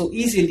it is so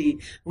easily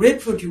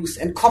reproduced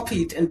and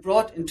copied and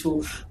brought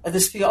into the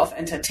sphere of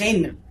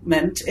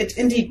entertainment, it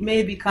indeed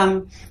may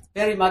become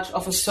very much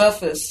of a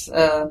surface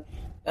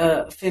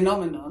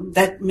phenomenon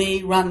that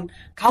may run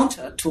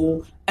counter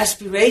to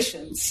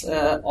aspirations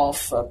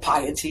of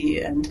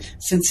piety and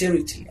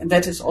sincerity. And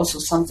that is also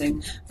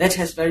something that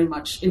has very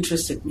much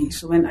interested me.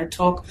 So when I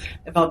talk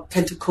about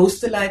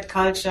Pentecostalite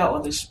culture or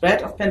the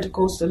spread of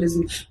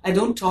Pentecostalism, I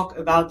don't talk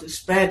about the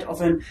spread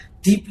of a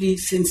deeply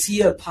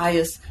sincere,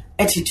 pious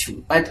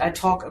attitude, but I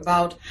talk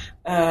about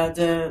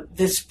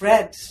the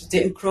spread,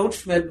 the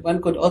encroachment,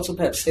 one could also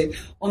perhaps say,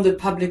 on the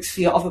public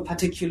sphere of a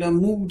particular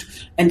mood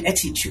and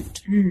attitude.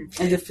 And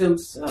the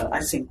films,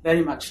 I think,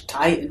 very much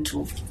tie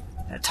into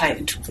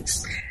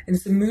this. And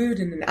it's a mood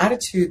and an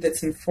attitude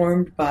that's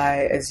informed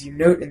by, as you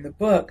note in the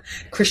book,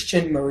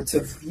 Christian modes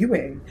of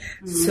viewing.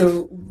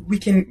 So we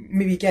can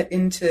maybe get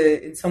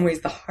into, in some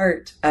ways, the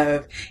heart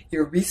of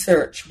your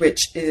research,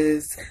 which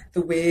is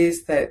the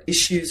ways that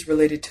issues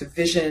related to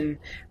vision,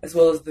 as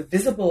well as the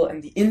visible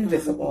and the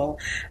invisible,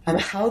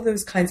 how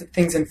those kinds of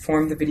things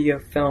inform the video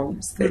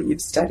films that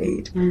you've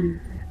studied.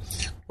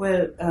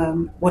 Well,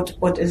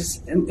 what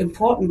is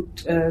important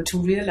to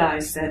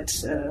realize that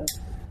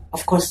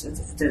of course,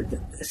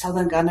 the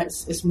southern Ghana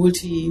is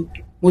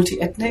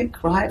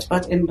multi-ethnic, right?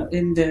 But in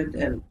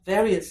the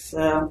various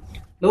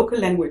local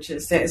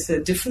languages, there is a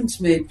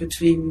difference made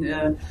between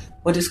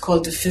what is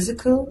called the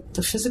physical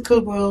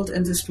world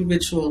and the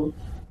spiritual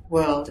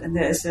world. And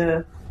there is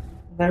a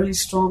very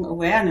strong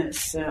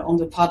awareness on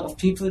the part of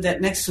people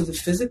that next to the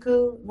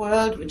physical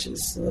world, which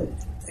is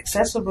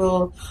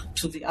accessible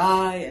to the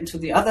eye and to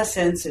the other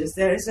senses,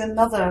 there is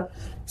another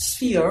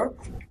sphere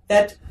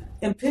that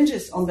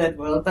impinges on that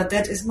world, but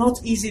that is not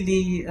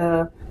easily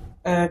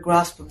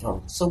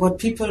graspable. So what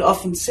people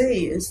often say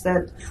is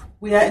that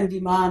we are in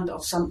demand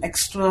of some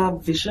extra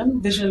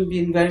vision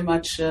being very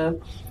much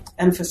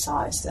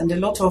emphasized, and a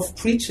lot of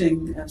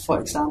preaching, for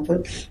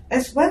example,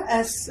 as well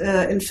as,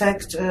 in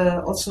fact,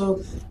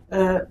 also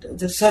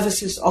the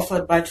services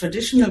offered by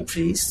traditional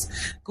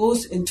priests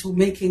goes into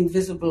making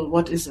visible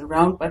what is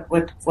around, but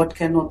what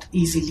cannot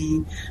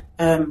easily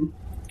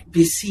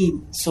be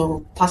seen.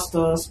 So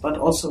pastors, but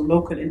also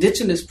local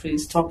indigenous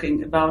priests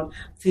talking about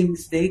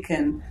things they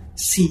can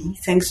see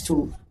thanks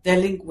to their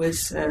link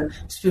with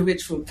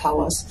spiritual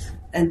powers,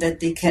 and that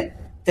they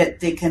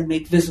can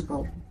make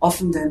visible,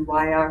 often then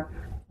via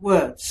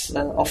words,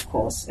 of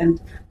course. And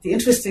the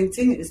interesting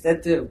thing is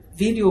that the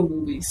video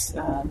movies,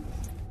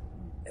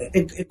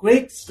 a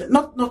great,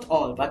 not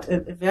all, but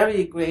a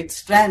very great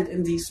strand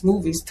in these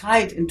movies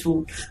tied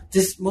into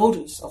this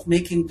modus of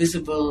making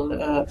visible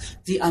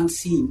the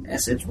unseen,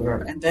 as it were,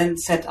 and then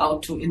set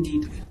out to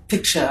indeed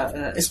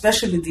picture,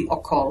 especially the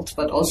occult,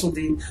 but also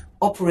the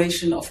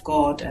operation of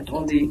God and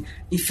all the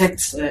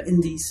effects in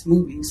these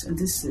movies. And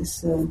this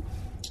is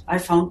I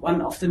found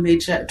one of the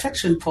major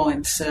attraction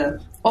points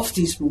of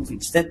these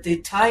movies, that they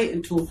tie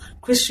into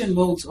Christian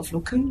modes of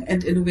looking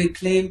and in a way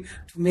claim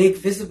to make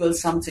visible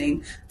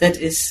something that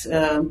is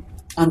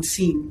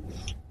unseen.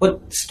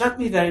 What struck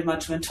me very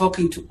much when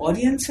talking to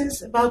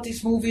audiences about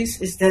these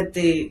movies is that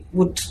they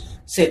would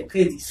say,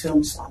 okay, these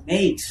films are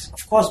made,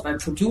 of course, by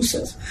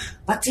producers,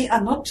 but they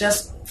are not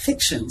just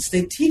fictions.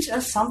 They teach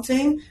us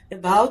something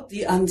about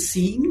the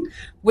unseen,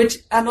 which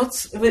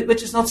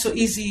is not so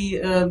easy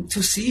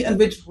to see and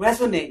which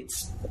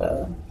resonates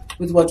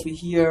with what we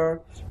hear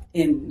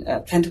in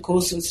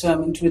Pentecostal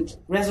sermons, which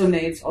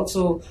resonates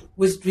also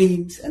with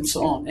dreams and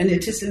so on. And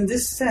it is in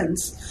this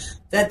sense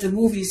that the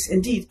movies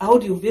indeed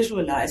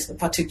audio-visualize a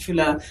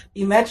particular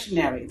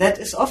imaginary that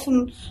is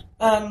often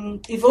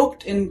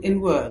evoked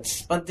in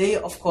words. But they,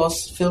 of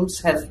course,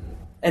 films have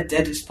at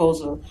their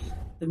disposal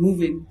the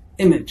moving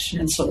image.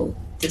 And so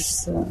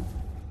this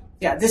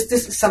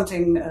is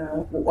something,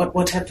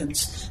 what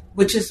happens,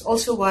 which is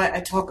also why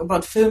I talk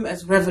about film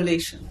as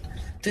revelation.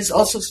 It is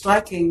also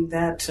striking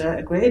that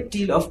a great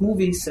deal of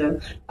movies,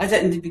 either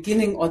in the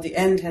beginning or the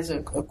end, has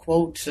a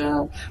quote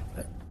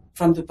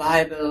from the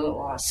Bible,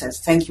 or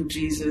says, "Thank you,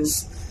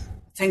 Jesus,"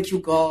 "Thank you,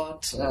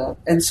 God,"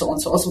 and so on.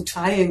 So also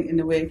tying, in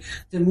a way,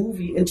 the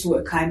movie into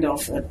a kind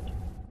of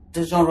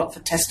the genre of a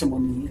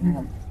testimony,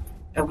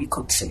 we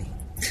could say.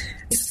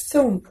 This is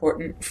so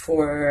important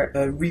for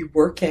a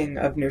reworking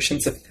of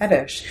notions of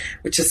fetish,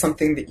 which is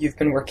something that you've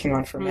been working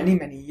on for many,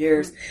 many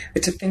years,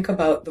 but to think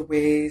about the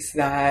ways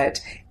that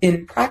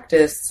in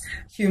practice,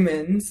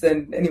 humans,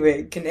 and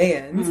anyway,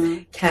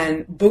 Ghanaians,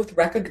 can both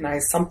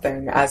recognize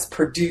something as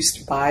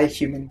produced by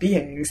human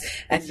beings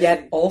and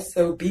yet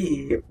also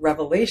be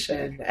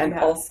revelation and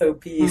also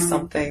be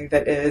something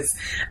that is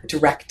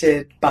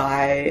directed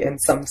by, in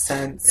some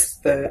sense,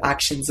 the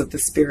actions of the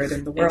Spirit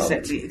in the world.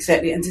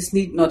 Exactly. And this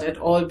need not at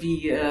all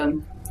be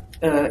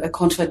a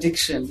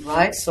contradiction,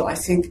 right? So I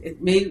think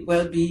it may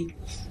well be,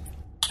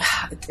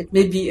 it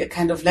may be a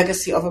kind of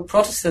legacy of a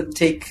Protestant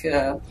take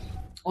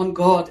on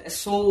God as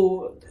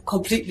so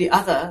completely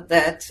other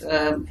that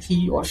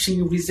he or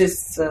she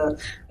resists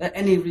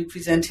any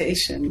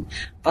representation.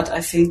 But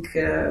I think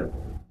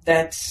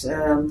that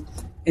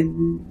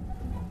in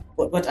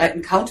what I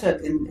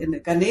encountered in the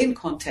Ghanaian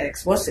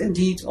context was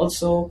indeed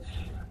also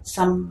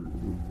some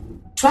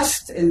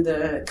trust in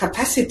the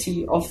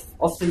capacity of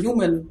the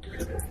human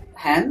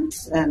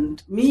hands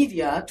and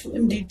media to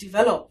indeed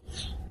develop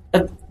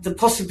the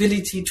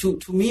possibility to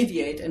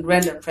mediate and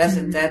render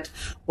present that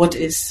what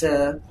is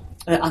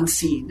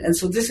unseen. And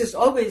so this is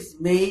always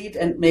made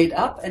and made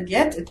up, and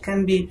yet it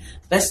can be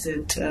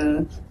vested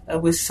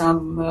with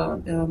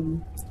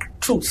some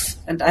truth.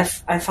 And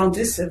I found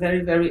this a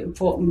very, very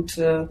important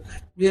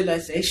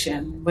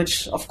realization,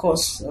 which, of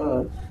course,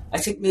 I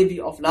think may be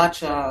of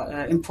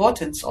larger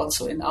importance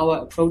also in our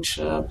approach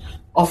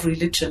of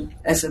religion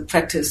as a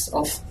practice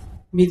of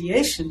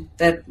mediation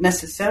that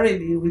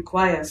necessarily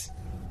requires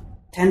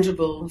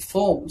tangible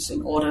forms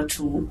in order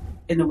to,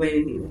 in a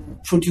way,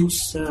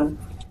 produce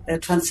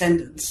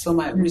transcendence. So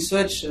my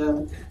research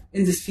in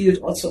this field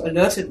also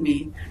alerted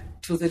me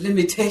to the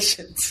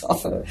limitations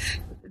of a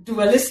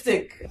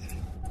dualistic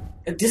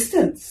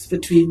distance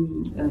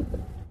between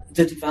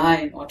the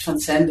divine or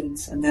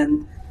transcendence and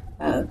then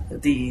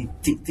the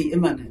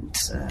immanent.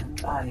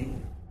 And I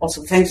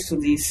also, thanks to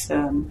these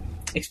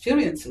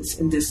experiences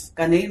in this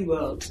Ghanaian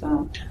world,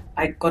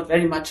 I got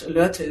very much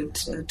alerted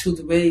to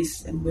the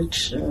ways in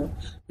which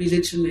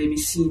religion may be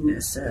seen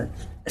as a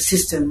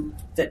system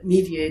that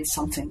mediates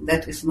something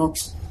that is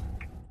not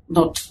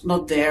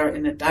there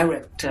in a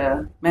direct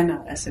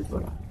manner, as it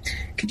were.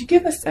 Could you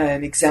give us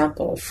an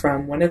example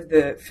from one of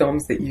the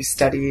films that you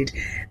studied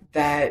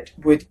that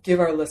would give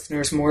our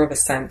listeners more of a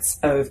sense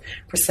of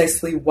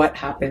precisely what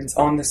happens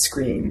on the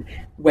screen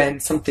when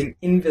something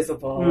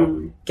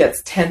invisible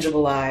gets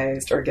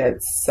tangibilized or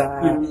gets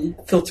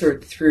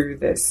filtered through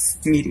this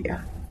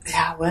media?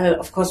 Yeah, well,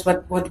 of course,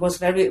 what was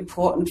very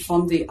important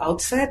from the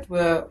outset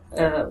were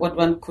what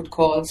one could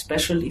call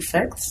special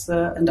effects.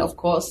 And of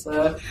course,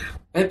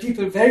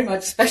 people very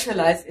much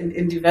specialize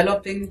in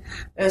developing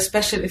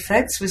special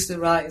effects with the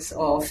rise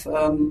of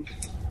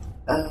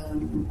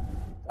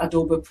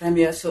Adobe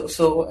Premiere.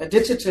 So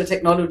digital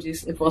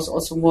technologies, it was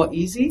also more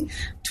easy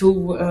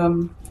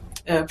to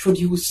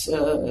produce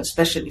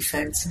special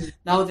effects.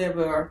 Now there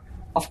were,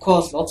 of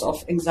course, lots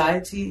of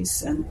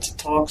anxieties and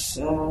talks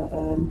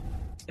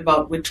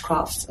about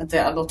witchcraft, and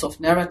there are a lot of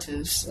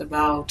narratives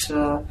about,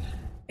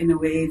 in a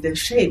way, the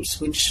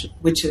shapes which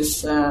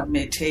witches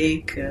may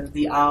take,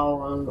 the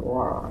owl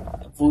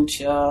or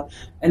vulture,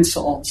 and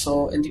so on.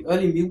 So in the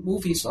early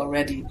movies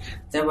already,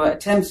 there were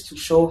attempts to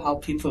show how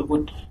people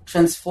would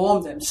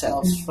transform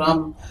themselves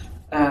from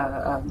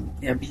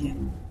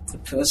being the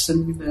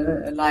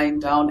person lying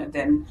down and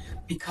then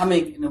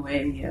becoming, in a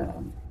way,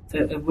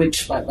 a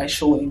witch by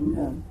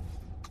showing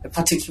a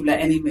particular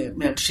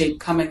animal shape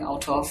coming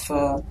out of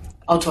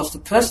out of the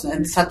person,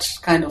 and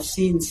such kind of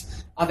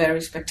scenes are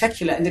very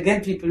spectacular. And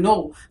again, people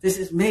know this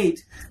is made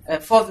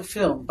for the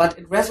film, but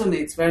it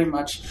resonates very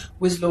much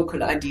with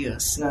local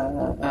ideas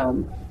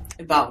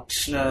about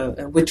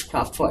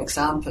witchcraft, for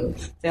example.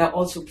 There are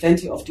also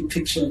plenty of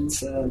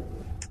depictions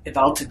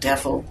about the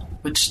devil,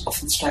 which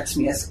often strikes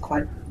me as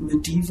quite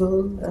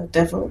medieval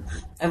devil.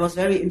 I was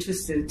very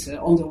interested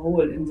on the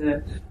whole in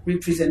the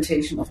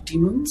representation of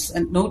demons,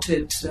 and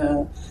noted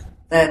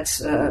that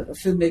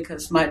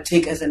filmmakers might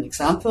take as an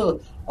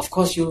example, of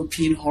course,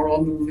 European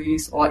horror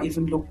movies, or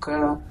even look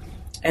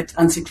at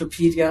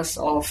encyclopedias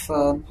of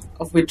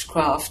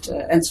witchcraft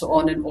and so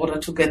on, in order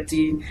to get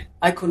the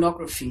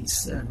iconographies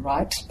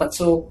right. But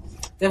so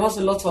there was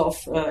a lot of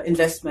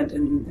investment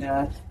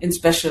in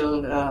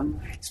special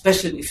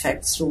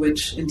effects, through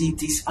which indeed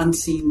these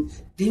unseen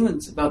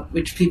demons, about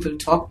which people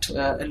talked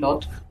a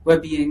lot, were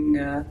being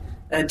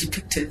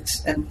depicted,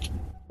 and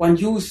one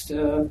used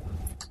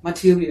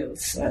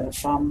materials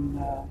from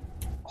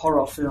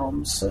horror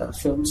films,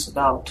 films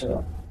about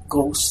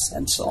ghosts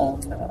and so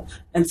on,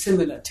 and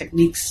similar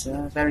techniques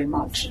very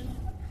much.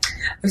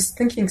 I was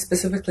thinking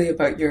specifically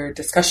about your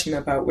discussion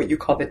about what you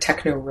call the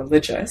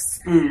techno-religious,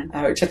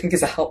 which I think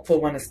is a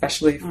helpful one,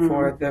 especially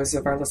for those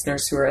of our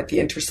listeners who are at the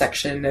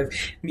intersection of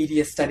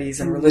media studies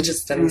and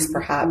religious studies,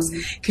 perhaps.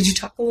 Could you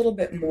talk a little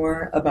bit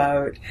more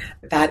about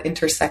that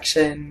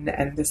intersection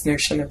and this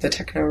notion of the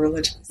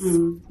techno-religious?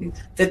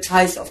 That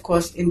ties, of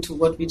course, into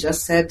what we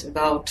just said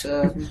about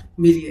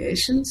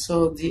mediation,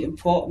 so the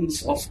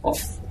importance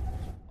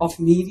of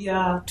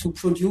media to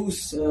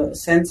produce a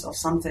sense of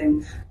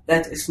something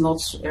that is not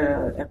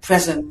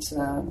present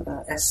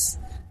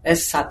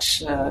as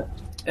such,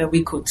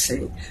 we could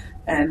say.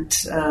 And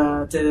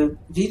the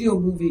video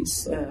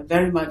movies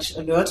very much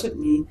alerted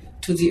me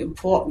to the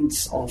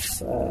importance of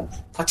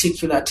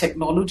particular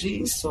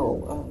technologies,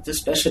 so the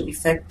special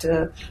effect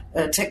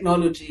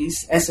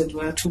technologies, as it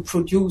were, to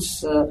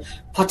produce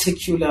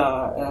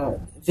particular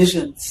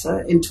visions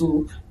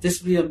into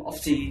this realm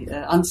of the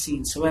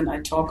unseen. So when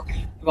I talk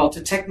about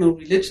the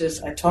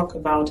techno-religious, I talk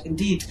about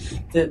indeed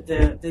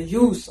the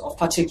use of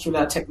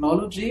particular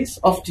technologies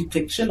of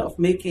depiction, of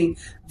making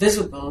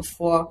visible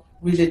for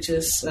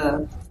religious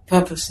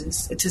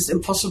purposes. It is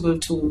impossible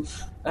to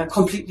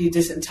completely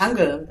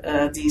disentangle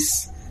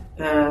these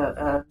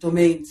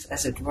domains,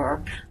 as it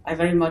were. I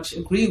very much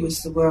agree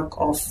with the work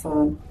of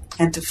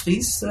Henk de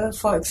Vries,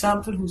 for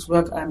example, whose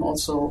work I'm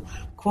also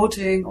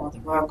quoting, or the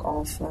work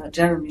of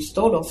Jeremy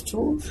Stoloff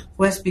too,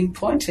 who has been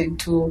pointing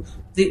to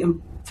the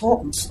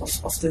importance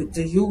of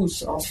the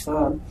use of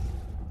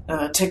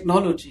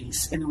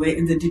technologies in a way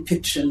in the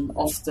depiction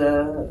of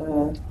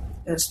the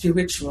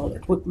spiritual.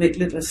 It would make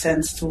little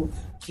sense to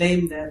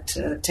claim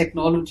that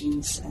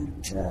technologies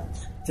and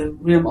the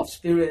realm of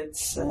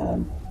spirits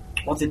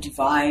or the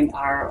divine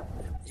are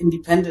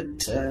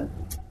independent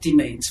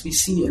domains. We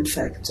see, in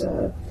fact,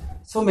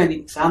 so many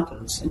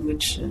examples in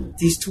which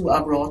these two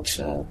are brought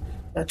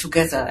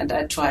together, and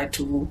I try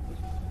to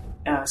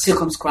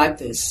circumscribe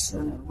this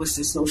with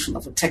this notion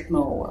of a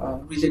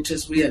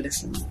techno-religious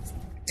realism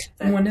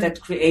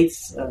that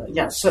creates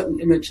certain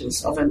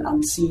images of an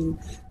unseen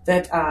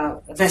that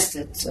are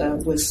vested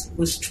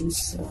with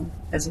truth,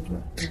 as it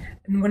were.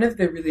 And one of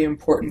the really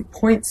important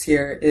points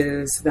here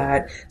is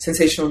that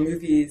Sensational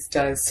Movies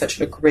does such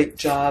a great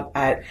job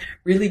at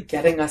really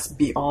getting us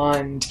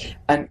beyond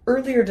an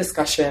earlier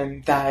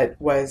discussion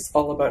that was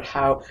all about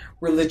how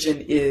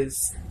religion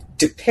is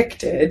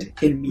depicted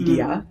in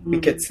media, we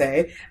could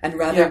say, and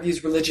rather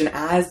views religion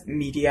as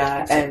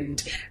media.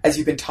 And as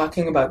you've been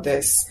talking about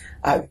this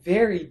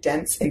very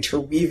dense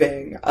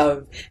interweaving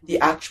of the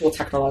actual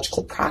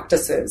technological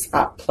practices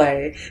at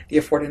play, the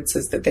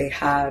affordances that they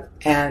have,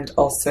 and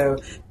also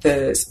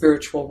the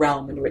spiritual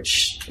realm in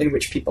which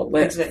people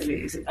live.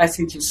 Exactly. I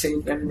think you say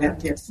it very well.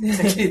 Yes,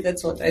 exactly.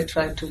 That's what I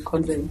try to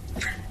convey.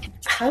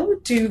 How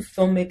do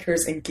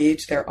filmmakers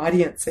engage their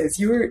audiences?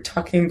 You were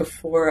talking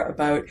before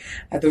about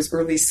those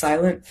early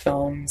silent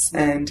films,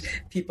 and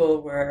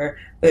people were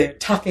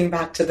talking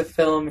back to the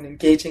film and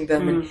engaging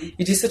them. And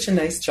you do such a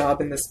nice job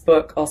in this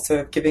book also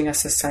of giving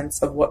us a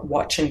sense of what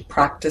watching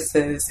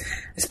practices,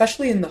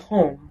 especially in the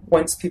home,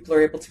 once people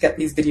are able to get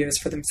these videos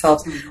for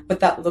themselves, what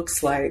that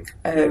looks like.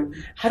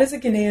 How does a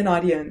Ghanaian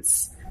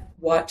audience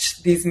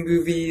watch these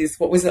movies?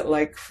 What was it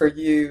like for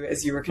you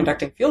as you were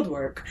conducting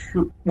fieldwork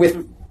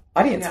with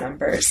audience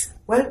members?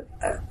 Well,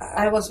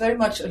 I was very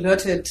much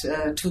alerted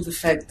to the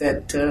fact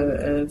that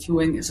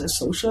viewing is a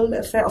social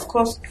affair. Of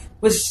course,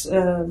 with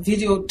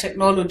video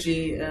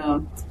technology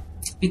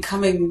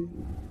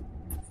becoming,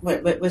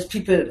 with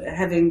people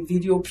having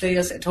video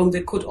players at home,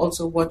 they could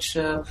also watch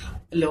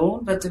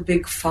alone. But the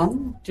big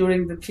fun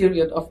during the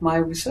period of my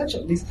research,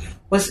 at least,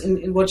 was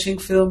in watching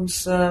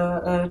films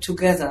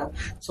together.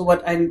 So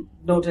what I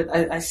noted,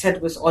 I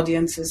sat with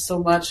audiences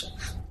so much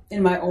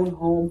in my own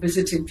home,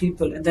 visiting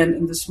people, and then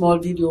in the small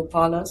video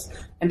parlors.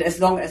 And as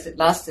long as it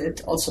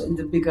lasted, also in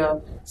the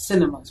bigger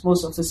cinemas.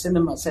 Most of the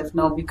cinemas have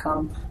now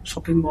become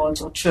shopping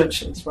malls or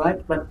churches, right?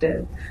 But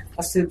there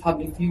are still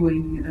public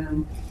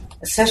viewing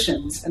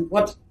sessions. And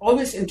what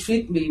always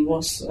intrigued me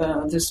was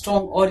the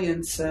strong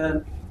audience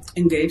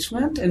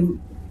engagement,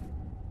 and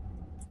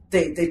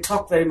they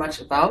talk very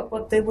much about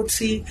what they would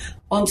see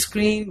on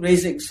screen,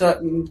 raising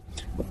certain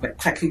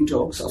cracking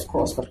jokes, of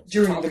course. But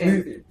during the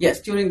movie.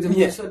 Yes, during the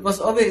movie. So it was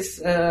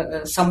always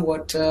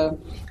somewhat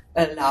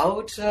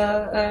loud,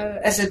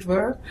 as it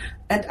were.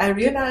 And I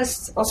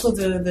realized also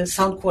the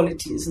sound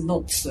quality is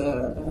not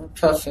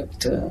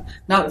perfect.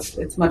 Now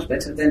it's much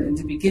better than in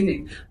the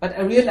beginning. But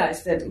I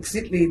realized that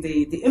exactly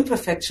the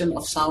imperfection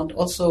of sound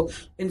also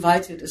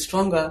invited a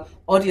stronger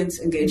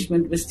audience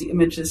engagement with the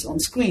images on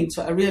screen.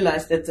 So I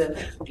realized that the,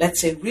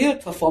 let's say, real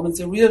performance,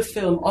 the real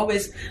film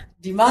always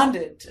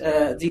demanded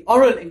the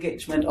oral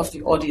engagement of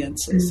the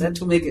audiences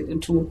to make it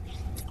into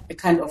a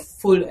kind of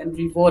full and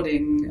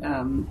rewarding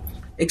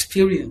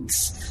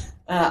experience.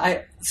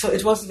 So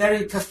it was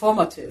very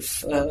performative,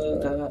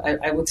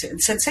 I would say,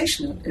 and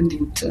sensational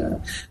indeed,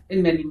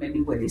 in many,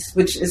 many ways,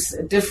 which is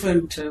a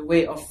different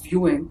way of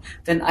viewing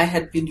than I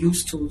had been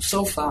used to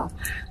so far.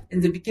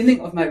 In the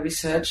beginning of my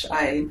research,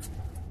 I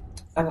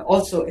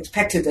also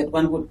expected that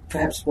one would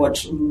perhaps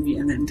watch a movie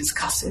and then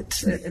discuss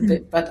it a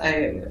bit, but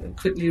I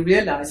quickly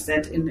realized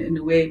that in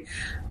a way,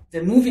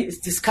 the movie is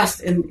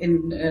discussed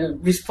in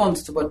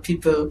response to what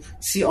people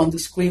see on the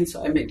screen.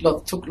 So I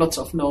took lots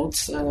of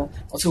notes,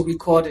 also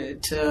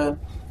recorded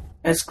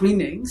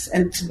screenings,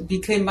 and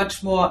became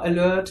much more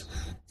alert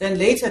than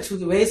later to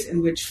the ways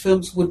in which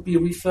films would be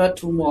referred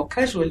to more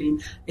casually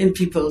in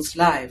people's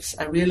lives.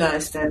 I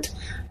realized that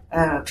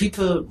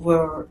people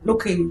were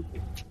looking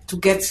to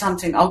get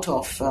something out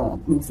of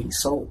movies.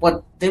 So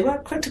what they were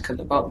critical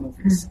about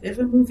movies. If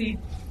a movie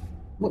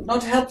would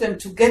not help them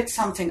to get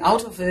something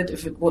out of it,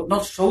 if it would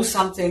not show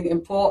something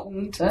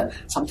important,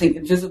 something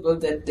invisible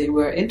that they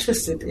were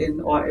interested in,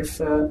 or if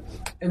a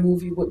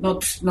movie would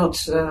not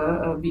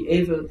be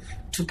able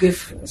to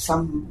give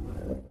some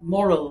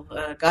moral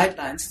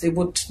guidelines, they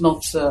would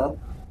not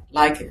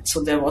like it.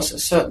 So there was a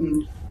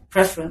certain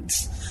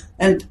preference.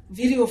 And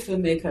video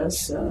filmmakers,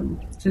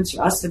 since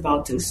you asked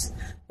about this,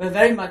 were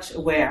very much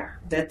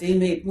aware that they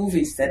made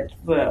movies that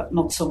were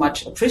not so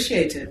much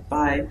appreciated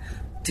by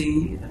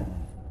the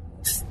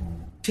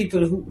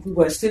people who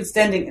were still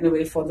standing in a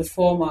way for the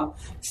former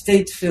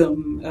state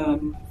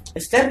film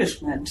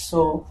establishment.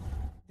 So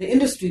the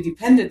industry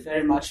depended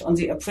very much on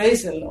the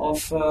appraisal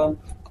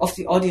of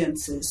the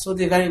audiences. So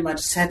they very much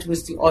sat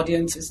with the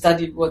audiences,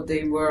 studied what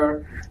they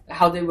were,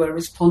 how they were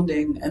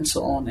responding, and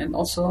so on. And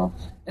also,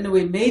 in a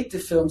way, made the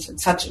films in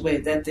such a way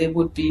that they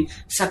would be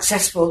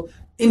successful,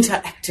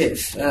 interactive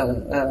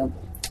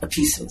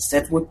pieces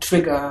that would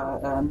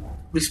trigger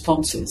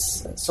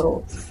responses.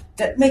 So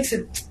that makes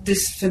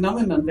this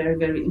phenomenon very,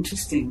 very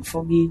interesting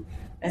for me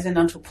as an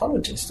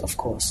anthropologist, of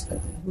course.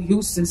 We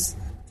use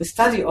the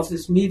study of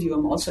this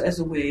medium also as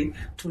a way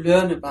to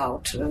learn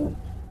about a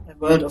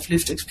world of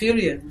lived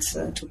experience,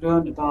 to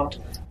learn about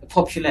the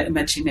popular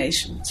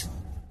imagination. So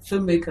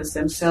filmmakers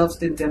themselves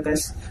did their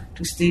best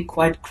to stay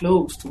quite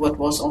close to what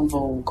was on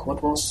vogue,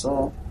 what was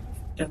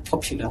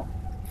popular.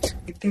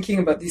 Thinking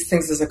about these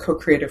things as a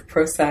co-creative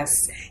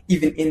process,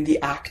 even in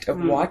the act of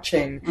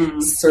watching,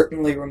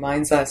 certainly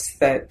reminds us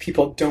that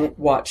people don't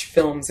watch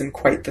films in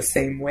quite the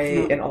same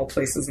way in all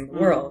places in the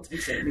world.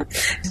 Exactly.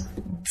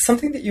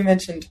 Something that you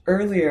mentioned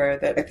earlier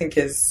that I think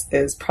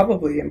is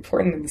probably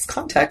important in this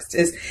context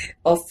is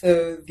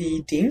also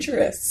the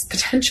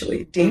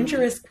potentially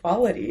dangerous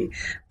quality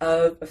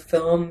of a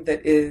film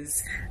that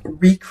is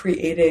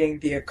recreating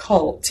the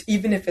occult,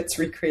 even if it's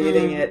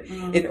recreating it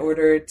in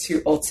order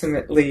to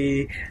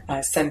ultimately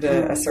send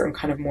a certain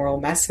kind of moral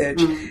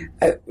message.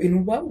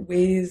 In what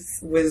ways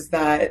was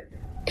that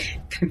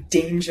kind of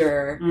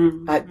danger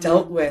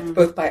dealt with,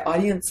 both by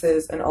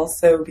audiences and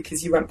also,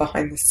 because you went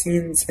behind the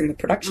scenes in the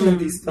production of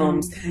these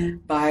films,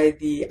 by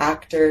the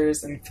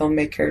actors and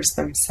filmmakers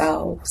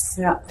themselves?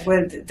 Yeah,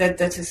 well,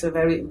 that is a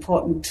very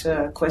important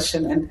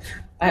question, and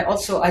I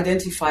also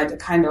identified a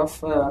kind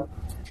of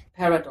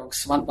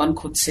paradox, one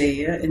could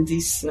say, in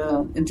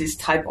this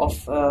type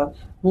of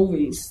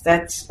movies.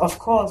 That, of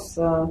course,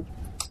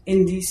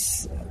 in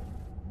this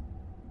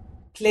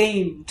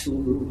claim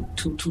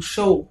to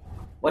show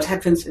what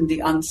happens in the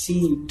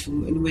unseen,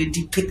 to in a way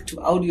depict, to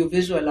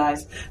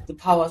audiovisualize the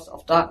powers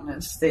of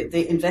darkness.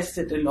 They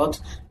invested a lot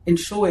in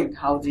showing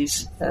how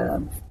these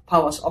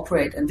powers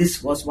operate, and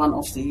this was one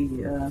of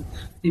the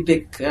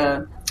big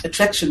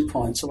attraction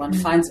points. So one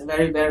finds a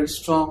very, very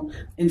strong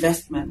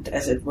investment,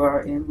 as it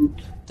were, in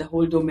the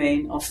whole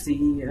domain of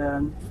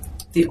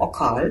the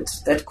occult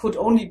that could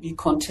only be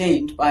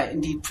contained by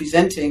indeed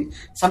presenting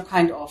some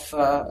kind of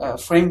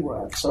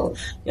framework. So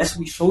yes,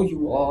 we show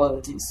you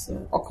all these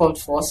occult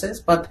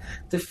forces, but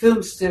the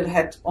film still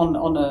had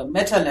on a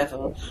meta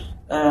level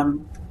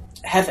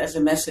have as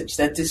a message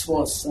that this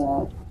was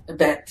a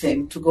bad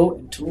thing to go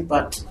into,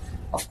 but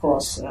of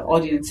course,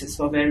 audiences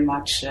were very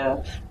much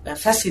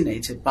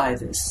fascinated by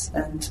this.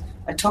 And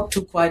I talked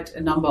to quite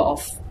a number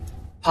of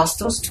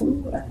pastors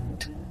too,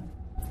 and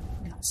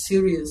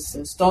serious,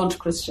 staunch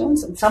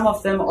Christians, and some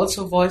of them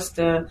also voiced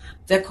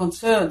their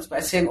concerns by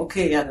saying,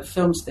 okay, the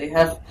films, they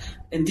have,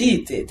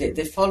 indeed,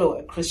 they follow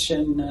a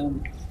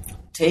Christian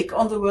take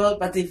on the world,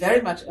 but they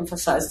very much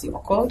emphasize the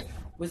occult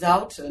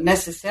without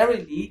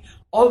necessarily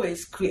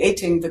always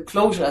creating the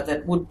closure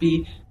that would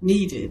be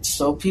needed.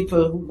 So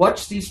people who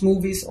watch these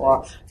movies,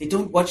 or they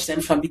don't watch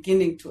them from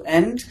beginning to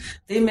end,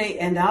 they may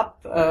end up,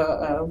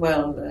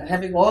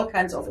 having all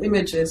kinds of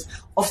images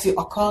of the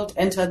occult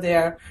enter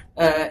their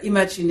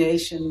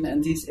imagination,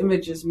 and these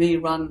images may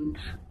run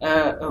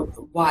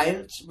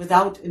wild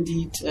without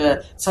indeed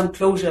some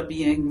closure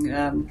being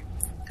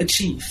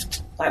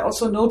achieved. I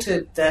also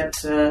noted that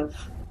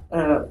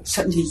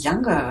certainly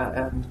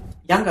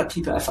younger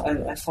people.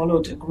 I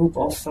followed a group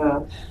of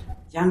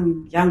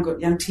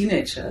young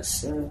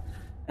teenagers,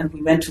 and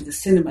we went to the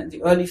cinema in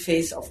the early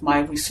phase of my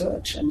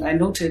research. And I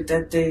noted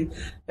that they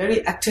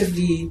very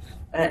actively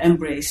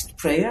embraced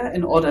prayer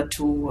in order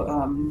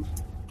to,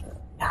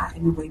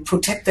 in a way,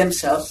 protect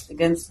themselves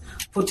against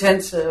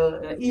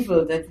potential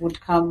evil that would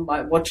come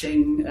by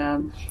watching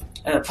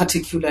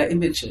particular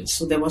images.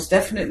 So there was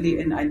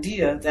definitely an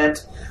idea that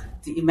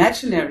the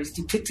imaginaries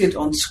depicted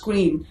on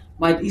screen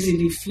might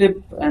easily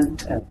flip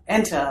and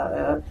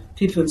enter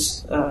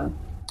people's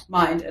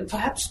mind and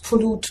perhaps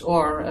pollute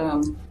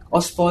or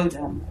spoil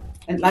them.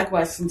 And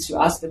likewise, since you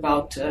asked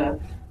about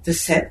the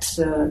set,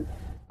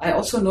 I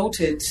also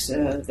noted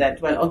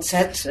that, on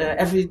set,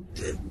 every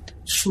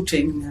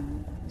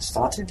shooting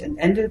started and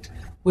ended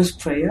with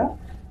prayer,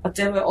 but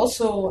there were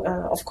also,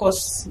 of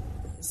course,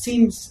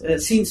 scenes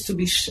to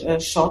be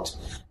shot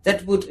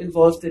that would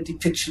involve the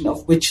depiction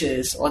of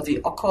witches or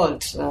the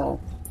occult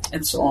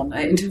and so on.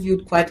 I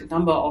interviewed quite a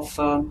number of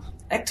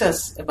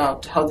actors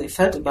about how they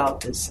felt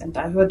about this, and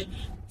I heard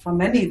from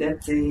many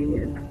that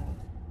they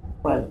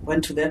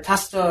went to their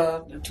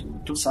pastor to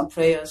do some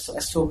prayers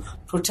as to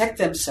protect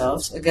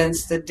themselves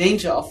against the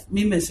danger of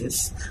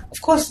mimesis.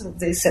 Of course,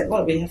 they said,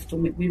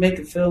 we make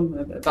a film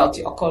about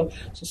the occult,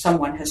 so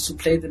someone has to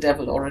play the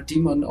devil or a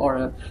demon or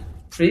a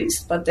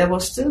priest, but there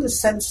was still the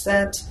sense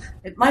that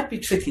it might be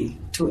tricky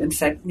to, in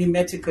fact,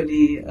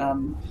 mimetically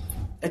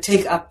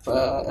take up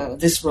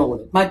this role.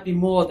 It might be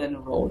more than a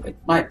role. It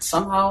might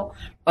somehow,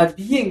 by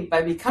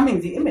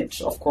becoming the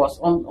image, of course,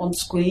 on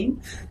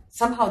screen,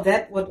 somehow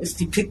that what is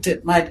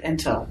depicted might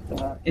enter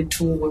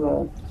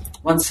into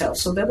oneself.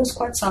 So there was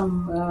quite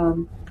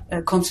some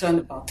concern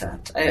about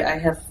that. I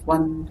have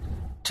one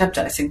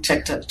chapter, I think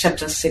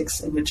chapter 6,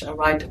 in which I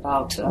write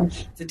about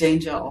the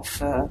danger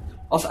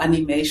of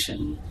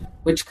animation,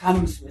 which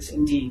comes with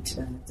indeed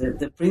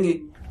the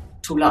bringing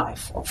to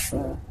life of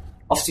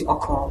the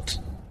occult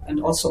and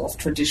also of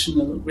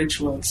traditional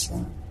rituals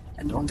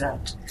and all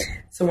that.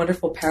 It's a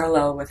wonderful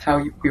parallel with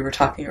how we were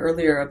talking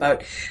earlier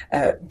about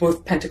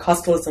both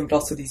Pentecostalism, but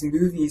also these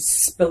movies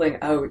spilling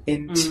out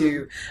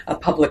into a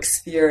public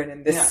sphere, and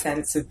in this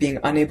sense of being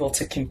unable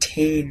to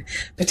contain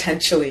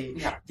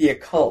potentially the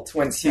occult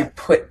once you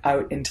put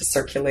out into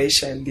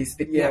circulation these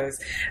videos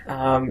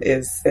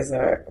is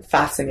a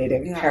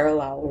fascinating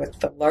parallel with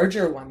the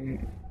larger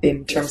one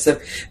in terms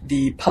of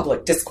the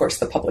public discourse,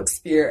 the public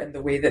sphere, and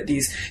the way that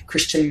these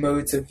Christian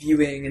modes of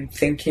viewing and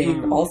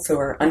thinking also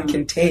are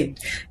uncontained,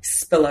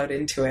 spill out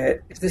into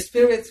it. If the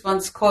spirits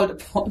once called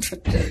upon,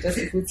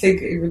 doesn't we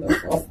think even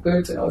of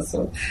Goethe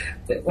also,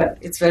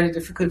 it's very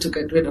difficult to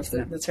get rid of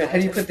them. That's right. How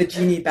do you put the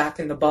genie back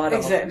in the bottle?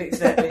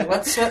 Exactly.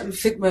 Once certain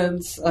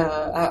figments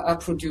are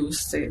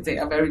produced, they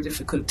are very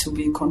difficult to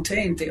be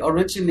contained. They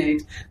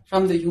originate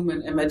from the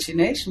human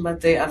imagination,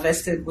 but they are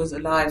vested with a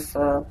life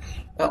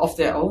of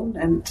their own.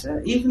 And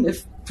even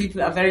if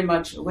people are very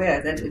much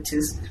aware that it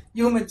is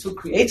humans who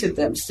created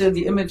them, still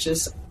the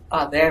images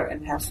are there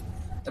and have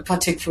a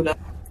particular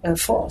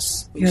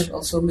force, which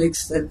also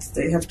makes that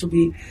they have to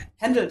be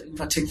handled in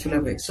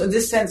particular ways. So in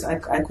this sense,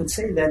 I could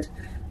say that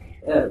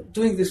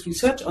doing this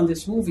research on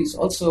these movies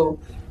also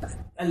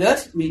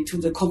alerted me to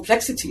the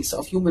complexities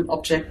of human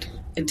object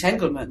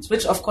entanglements,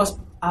 which of course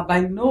are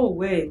by no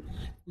way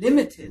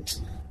limited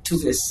to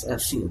this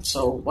field.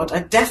 So what I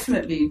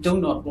definitely do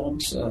not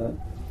want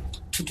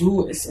to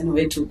do is in a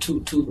way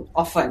to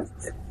offer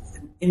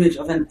an image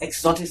of an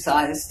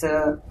exoticized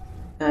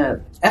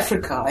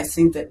Africa. I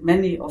think that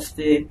many of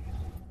the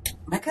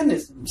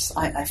mechanisms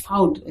I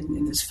found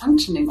in this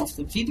functioning of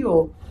the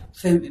video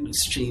film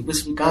industry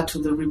with regard to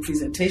the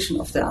representation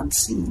of the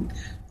unseen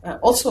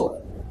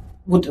also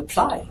would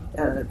apply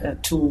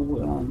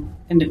to,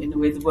 in a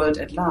way, the world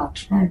at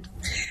large, right?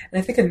 And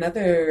I think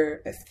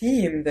another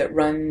theme that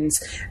runs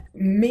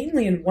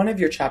mainly in one of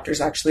your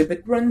chapters, actually,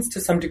 but runs to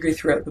some degree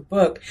throughout the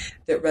book,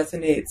 that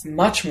resonates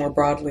much more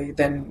broadly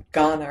than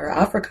Ghana or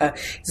Africa,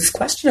 is this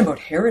question about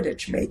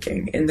heritage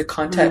making in the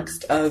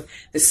context of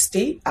the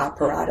state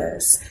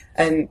apparatus.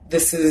 And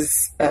this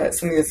is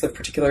something that's of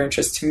particular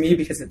interest to me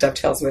because it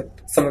dovetails with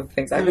some of the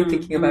things I've been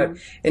thinking about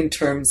in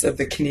terms of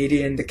the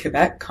Canadian, the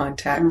Quebec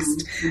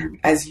context.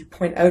 as you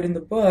point out in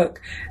the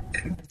book,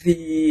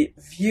 the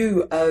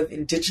view of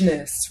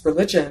indigenous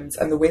religions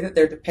and the way that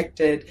they're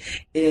depicted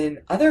in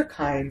other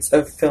kinds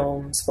of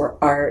films or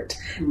art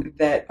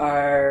that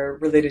are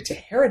related to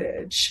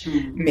heritage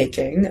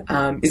making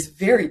is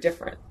very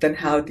different than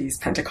how these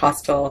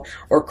Pentecostal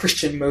or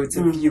Christian modes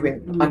of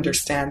viewing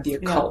understand the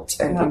occult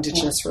and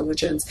indigenous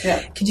religions.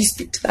 Could you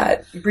speak to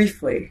that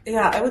briefly?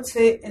 Yeah, I would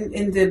say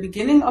in the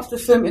beginning of the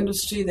film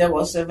industry, there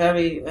was a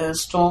very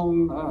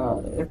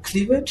strong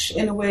cleavage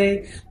in a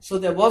way. So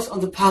there was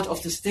on the part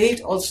of the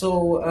state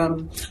also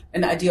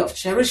an idea of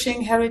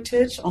cherishing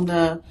heritage on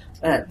the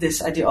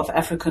this idea of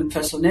African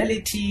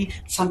personality,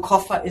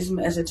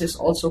 Sankofaism, as it is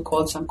also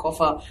called,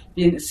 Sankofa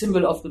being a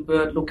symbol of the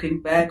bird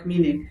looking back,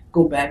 meaning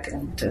go back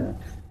and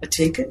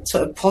take it.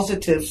 So a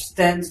positive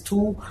stance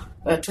to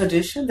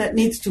tradition that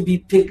needs to be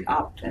picked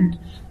up and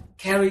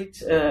carried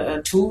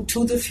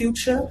to the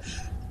future,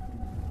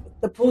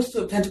 opposed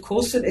to a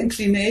Pentecostal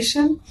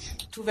inclination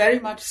to very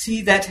much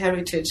see that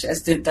heritage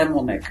as the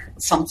demonic,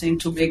 something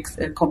to make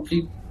a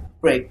complete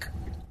break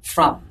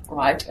from,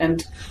 right?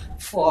 And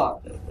for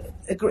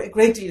a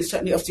great deal,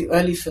 certainly of the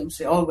early films,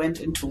 they all went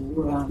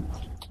into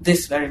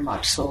this very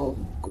much, so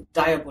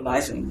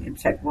diabolizing, in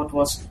fact, what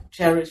was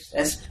cherished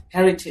as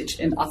heritage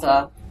in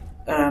other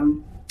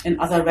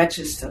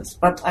registers.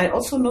 But I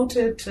also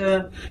noted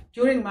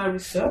during my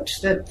research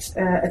that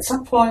at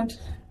some point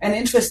an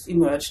interest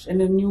emerged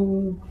in a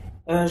new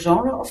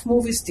genre of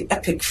movies, the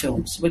epic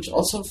films, which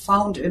also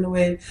found, in a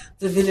way,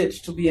 the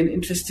village to be an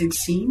interesting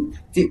scene.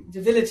 The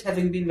village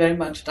having been very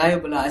much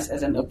diabolized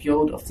as an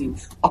abode of the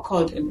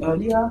occult in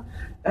earlier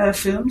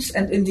films.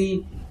 And in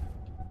the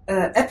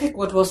epic,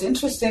 what was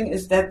interesting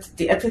is that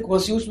the epic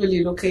was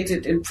usually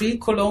located in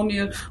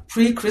pre-colonial,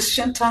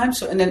 pre-Christian times,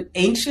 so in an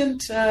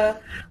ancient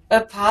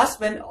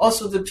past, when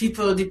also the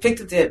people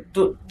depicted there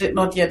did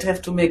not yet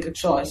have to make a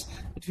choice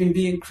between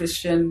being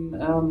Christian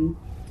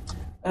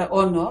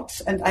or not.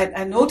 And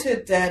I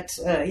noted that,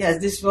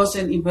 this was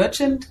an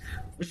emergent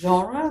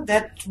genre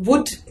that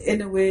would,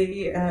 in a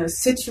way,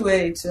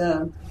 situate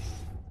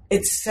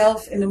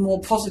itself in a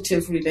more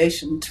positive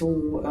relation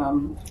to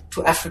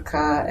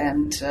Africa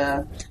and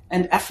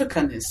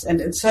Africanness, and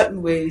in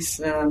certain ways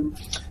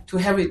to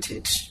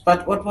heritage.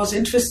 But what was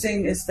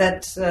interesting is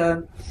that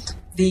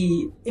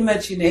the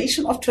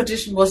imagination of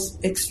tradition was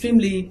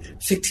extremely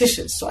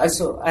fictitious.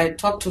 So I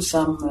talked to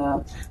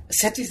some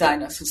set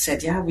designers who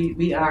said,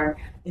 we are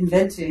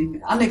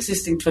inventing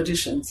unexisting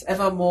traditions,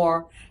 ever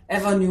more,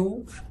 ever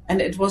new,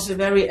 and it was a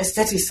very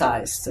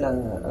aestheticized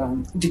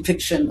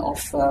depiction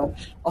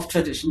of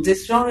tradition.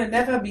 This genre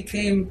never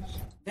became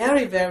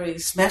very, very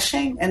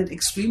smashing and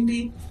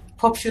extremely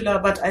popular,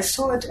 but I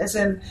saw it as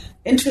an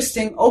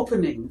interesting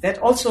opening that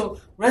also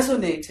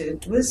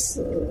resonated with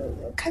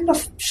a kind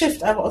of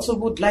shift. I also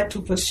would like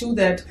to pursue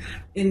that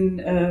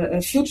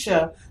in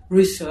future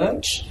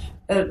research,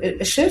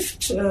 a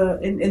shift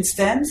in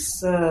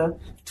stance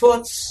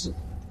towards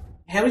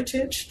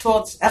heritage,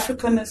 towards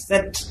Africanness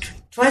that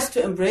tries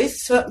to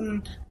embrace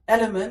certain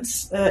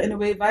elements in a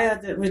way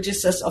via the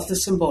registers of the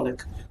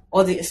symbolic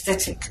or the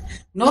aesthetic,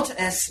 not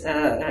as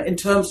in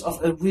terms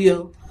of a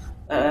real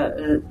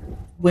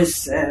with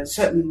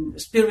certain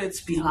spirits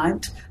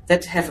behind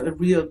that have a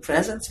real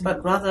presence,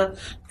 but rather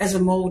as a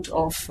mode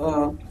of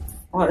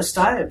or a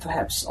style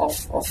perhaps of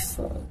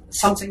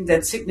something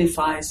that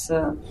signifies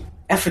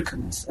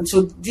Africanness. And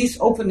so these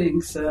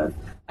openings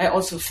I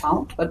also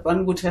found, but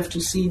one would have to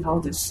see how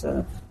this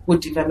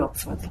would develop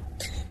further.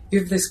 You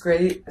have this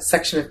great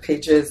section of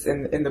pages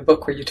in the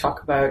book where you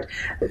talk about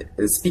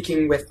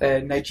speaking with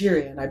a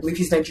Nigerian. I believe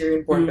he's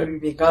Nigerian born, but in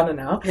Ghana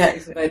now. Yeah,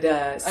 exactly.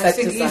 But I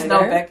think he's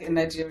now back in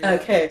Nigeria.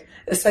 Okay.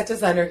 A set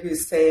designer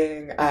who's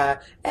saying,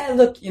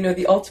 look,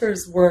 the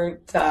altars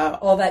weren't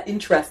all that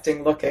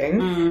interesting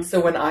looking. So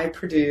when I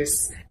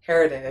produce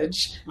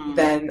heritage,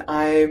 then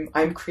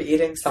I'm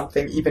creating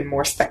something even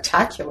more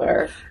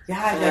spectacular.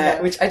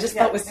 Which I just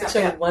thought was such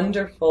a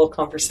wonderful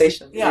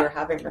conversation that you were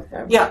having with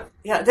him.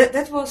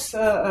 That was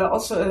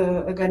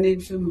also a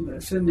Ghanaian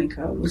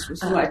filmmaker with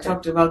whom I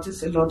talked about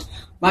this a lot.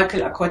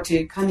 Michael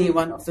Akwate Kani,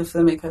 one of the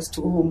filmmakers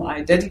to whom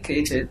I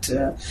dedicated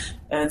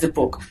the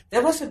book.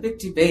 There was a big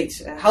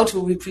debate how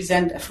to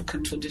represent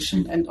African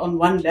tradition, and on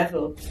one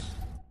level,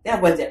 there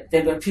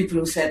were people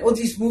who said,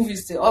 these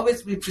movies, they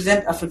always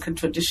represent African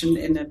tradition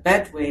in a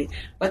bad way.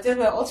 But there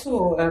were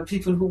also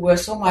people who were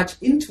so much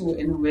into,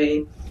 in a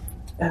way,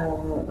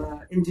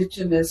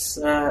 indigenous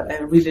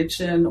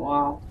religion,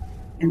 or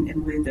in a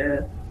way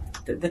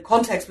the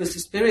context with the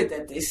spirit,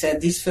 that they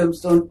said these films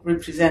don't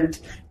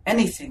represent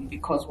anything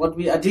because what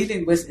we are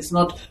dealing with is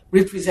not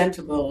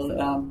representable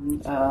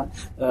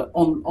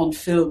on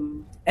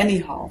film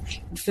anyhow.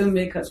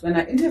 Filmmakers, when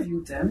I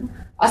interviewed them,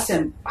 asked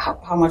them,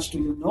 how much do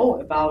you know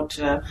about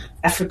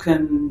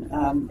African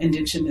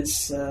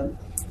indigenous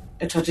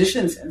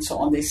traditions and so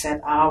on. They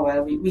said,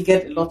 well, we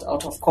get a lot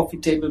out of coffee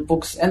table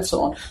books and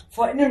so on.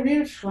 For in a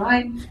real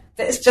shrine,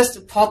 there is just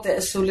a pot, there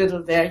is so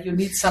little there. You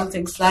need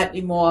something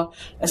slightly more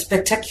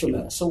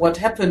spectacular. So what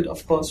happened,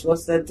 of course,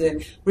 was that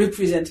the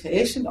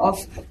representation of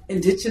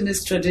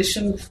indigenous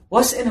tradition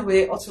was in a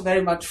way also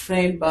very much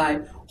framed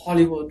by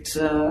Hollywood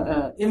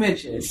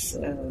images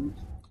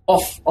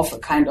of a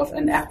kind of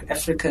an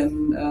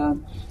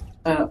African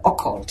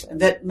occult, and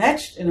that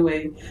matched in a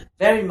way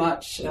very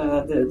much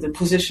the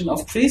position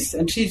of priests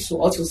and chiefs, who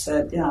also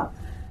said,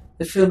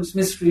 the films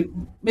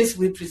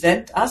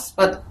misrepresent us,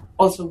 but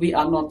also we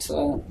are not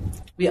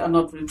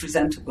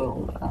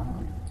representable,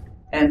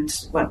 and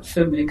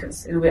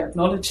filmmakers in a way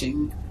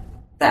acknowledging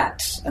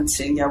that and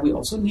saying, we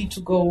also need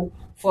to go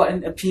for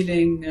an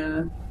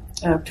appealing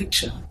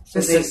picture. So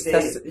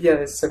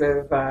this sort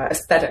of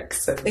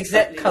aesthetics of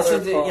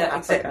colorful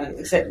Africa.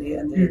 Exactly,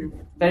 and they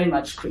very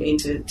much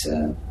created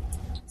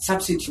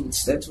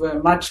substitutes that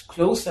were much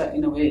closer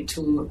in a way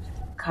to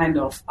kind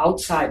of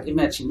outside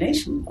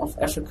imagination of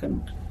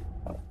African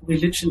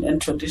religion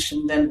and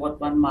tradition than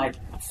what one might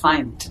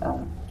find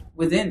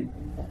within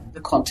the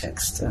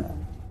context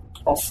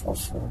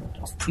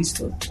of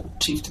priesthood,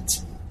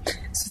 chieftaincy.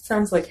 So it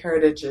sounds like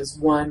heritage is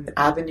one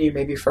avenue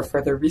maybe for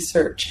further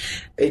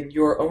research in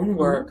your own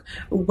work.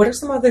 What are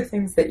some other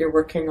things that you're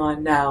working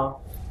on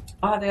now?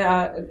 There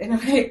are, in a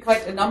way,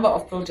 quite a number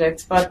of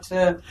projects, but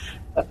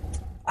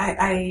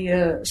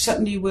I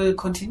certainly will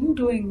continue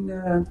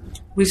doing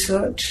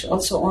research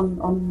also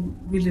on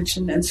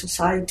religion and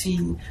society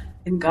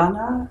in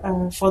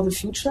Ghana for the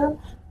future.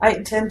 I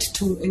intend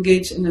to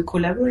engage in a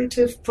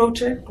collaborative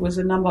project with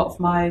a number of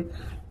my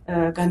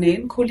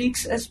Ghanaian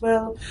colleagues as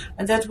well,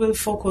 and that will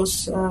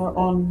focus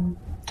on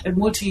a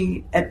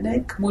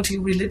multi-ethnic,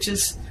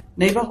 multi-religious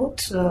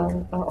neighborhood.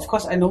 Of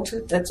course, I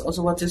noted that's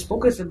also what this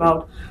book is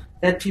about,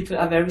 that people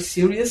are very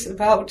serious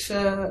about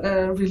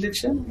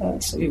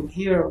religion. So you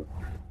hear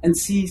and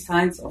see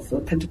signs of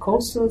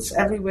Pentecostals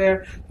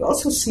everywhere. You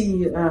also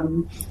see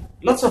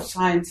lots of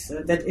signs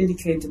that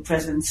indicate the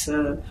presence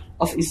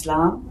of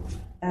Islam.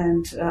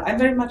 And I'm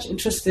very much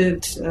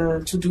interested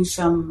to do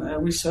some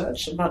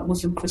research about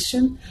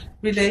Muslim-Christian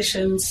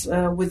relations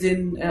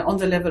within on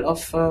the level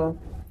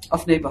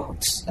of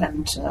neighborhoods.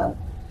 And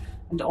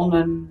on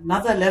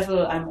another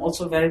level, I'm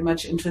also very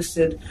much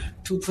interested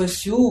to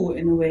pursue,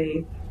 in a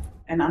way,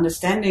 an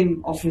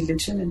understanding of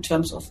religion in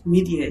terms of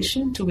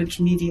mediation, to which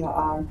media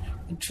are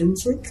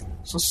intrinsic,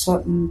 so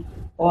certain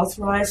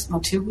authorized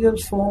material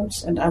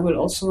forms. And I will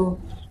also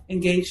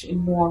engage in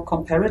more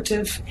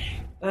comparative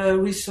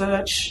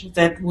research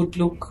that would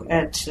look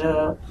at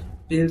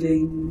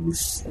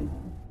buildings,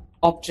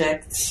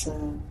 objects,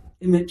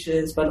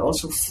 images, but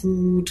also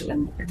food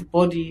and the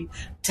body,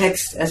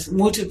 text as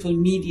multiple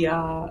media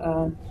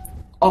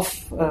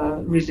of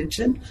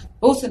religion,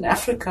 both in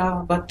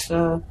Africa but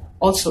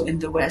also in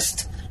the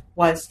West.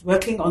 Whilst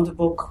working on the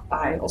book,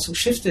 I also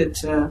shifted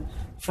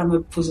from a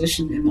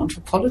position in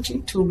anthropology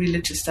to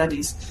religious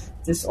studies.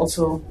 This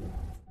also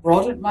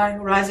broadened my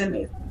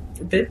horizon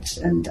a bit,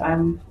 and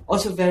I'm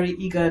also very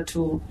eager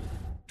to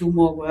do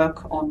more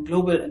work on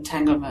global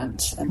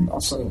entanglements and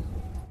also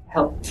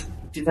help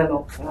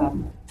develop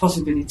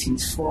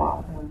possibilities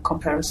for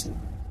comparison.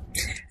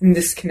 And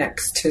this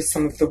connects to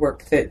some of the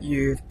work that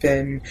you've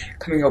been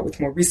coming out with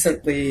more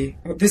recently.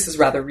 Well, this is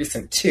rather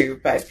recent too,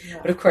 but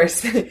of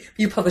course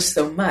you publish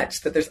so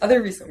much that there's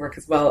other recent work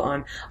as well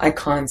on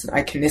icons and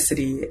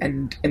iconicity,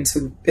 and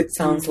so it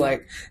sounds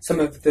like some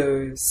of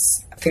those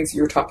things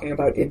you were talking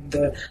about in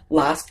the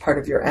last part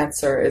of your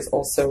answer is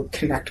also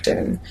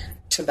connecting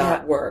to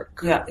that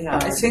work.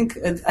 I think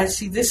I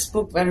see this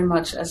book very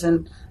much as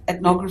an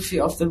ethnography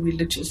of the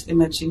religious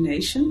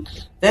imagination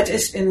that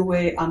is in a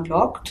way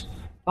unlocked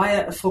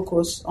via a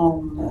focus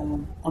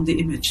on the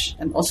image,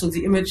 and also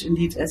the image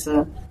indeed as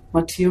a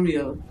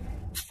material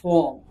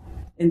form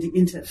in the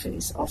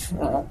interface of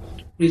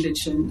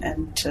religion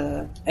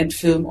and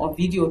film or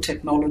video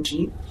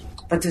technology.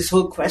 But this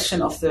whole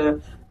question of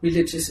the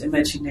religious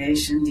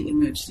imagination, the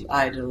image, the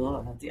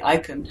idol, the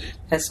icon,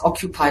 has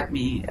occupied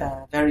me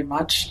very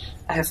much.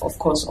 I have, of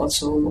course,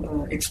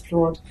 also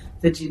explored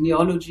the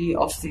genealogy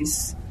of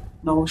these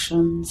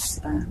notions,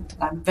 and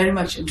I'm very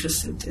much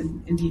interested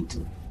in, indeed,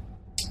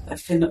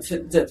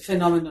 the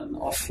phenomenon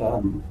of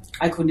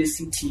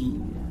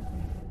iconicity,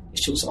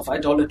 issues of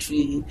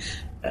idolatry,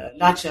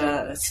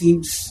 larger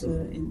themes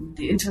in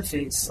the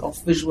interface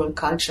of visual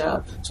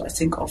culture. So I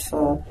think of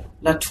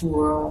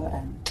Latour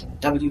and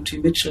W.T.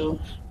 Mitchell,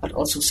 but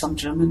also some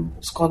German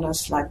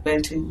scholars like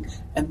Belting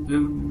and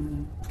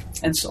Böhm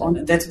and so on.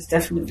 And that is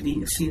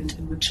definitely a field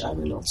in which I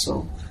will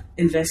also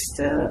invest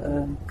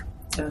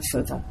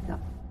further. Yeah.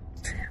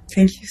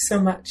 Thank you so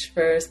much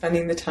for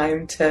spending the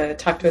time to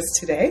talk to us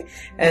today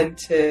and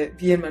to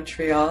be in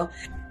Montreal.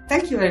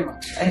 Thank you very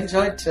much. I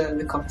enjoyed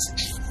the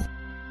conversation.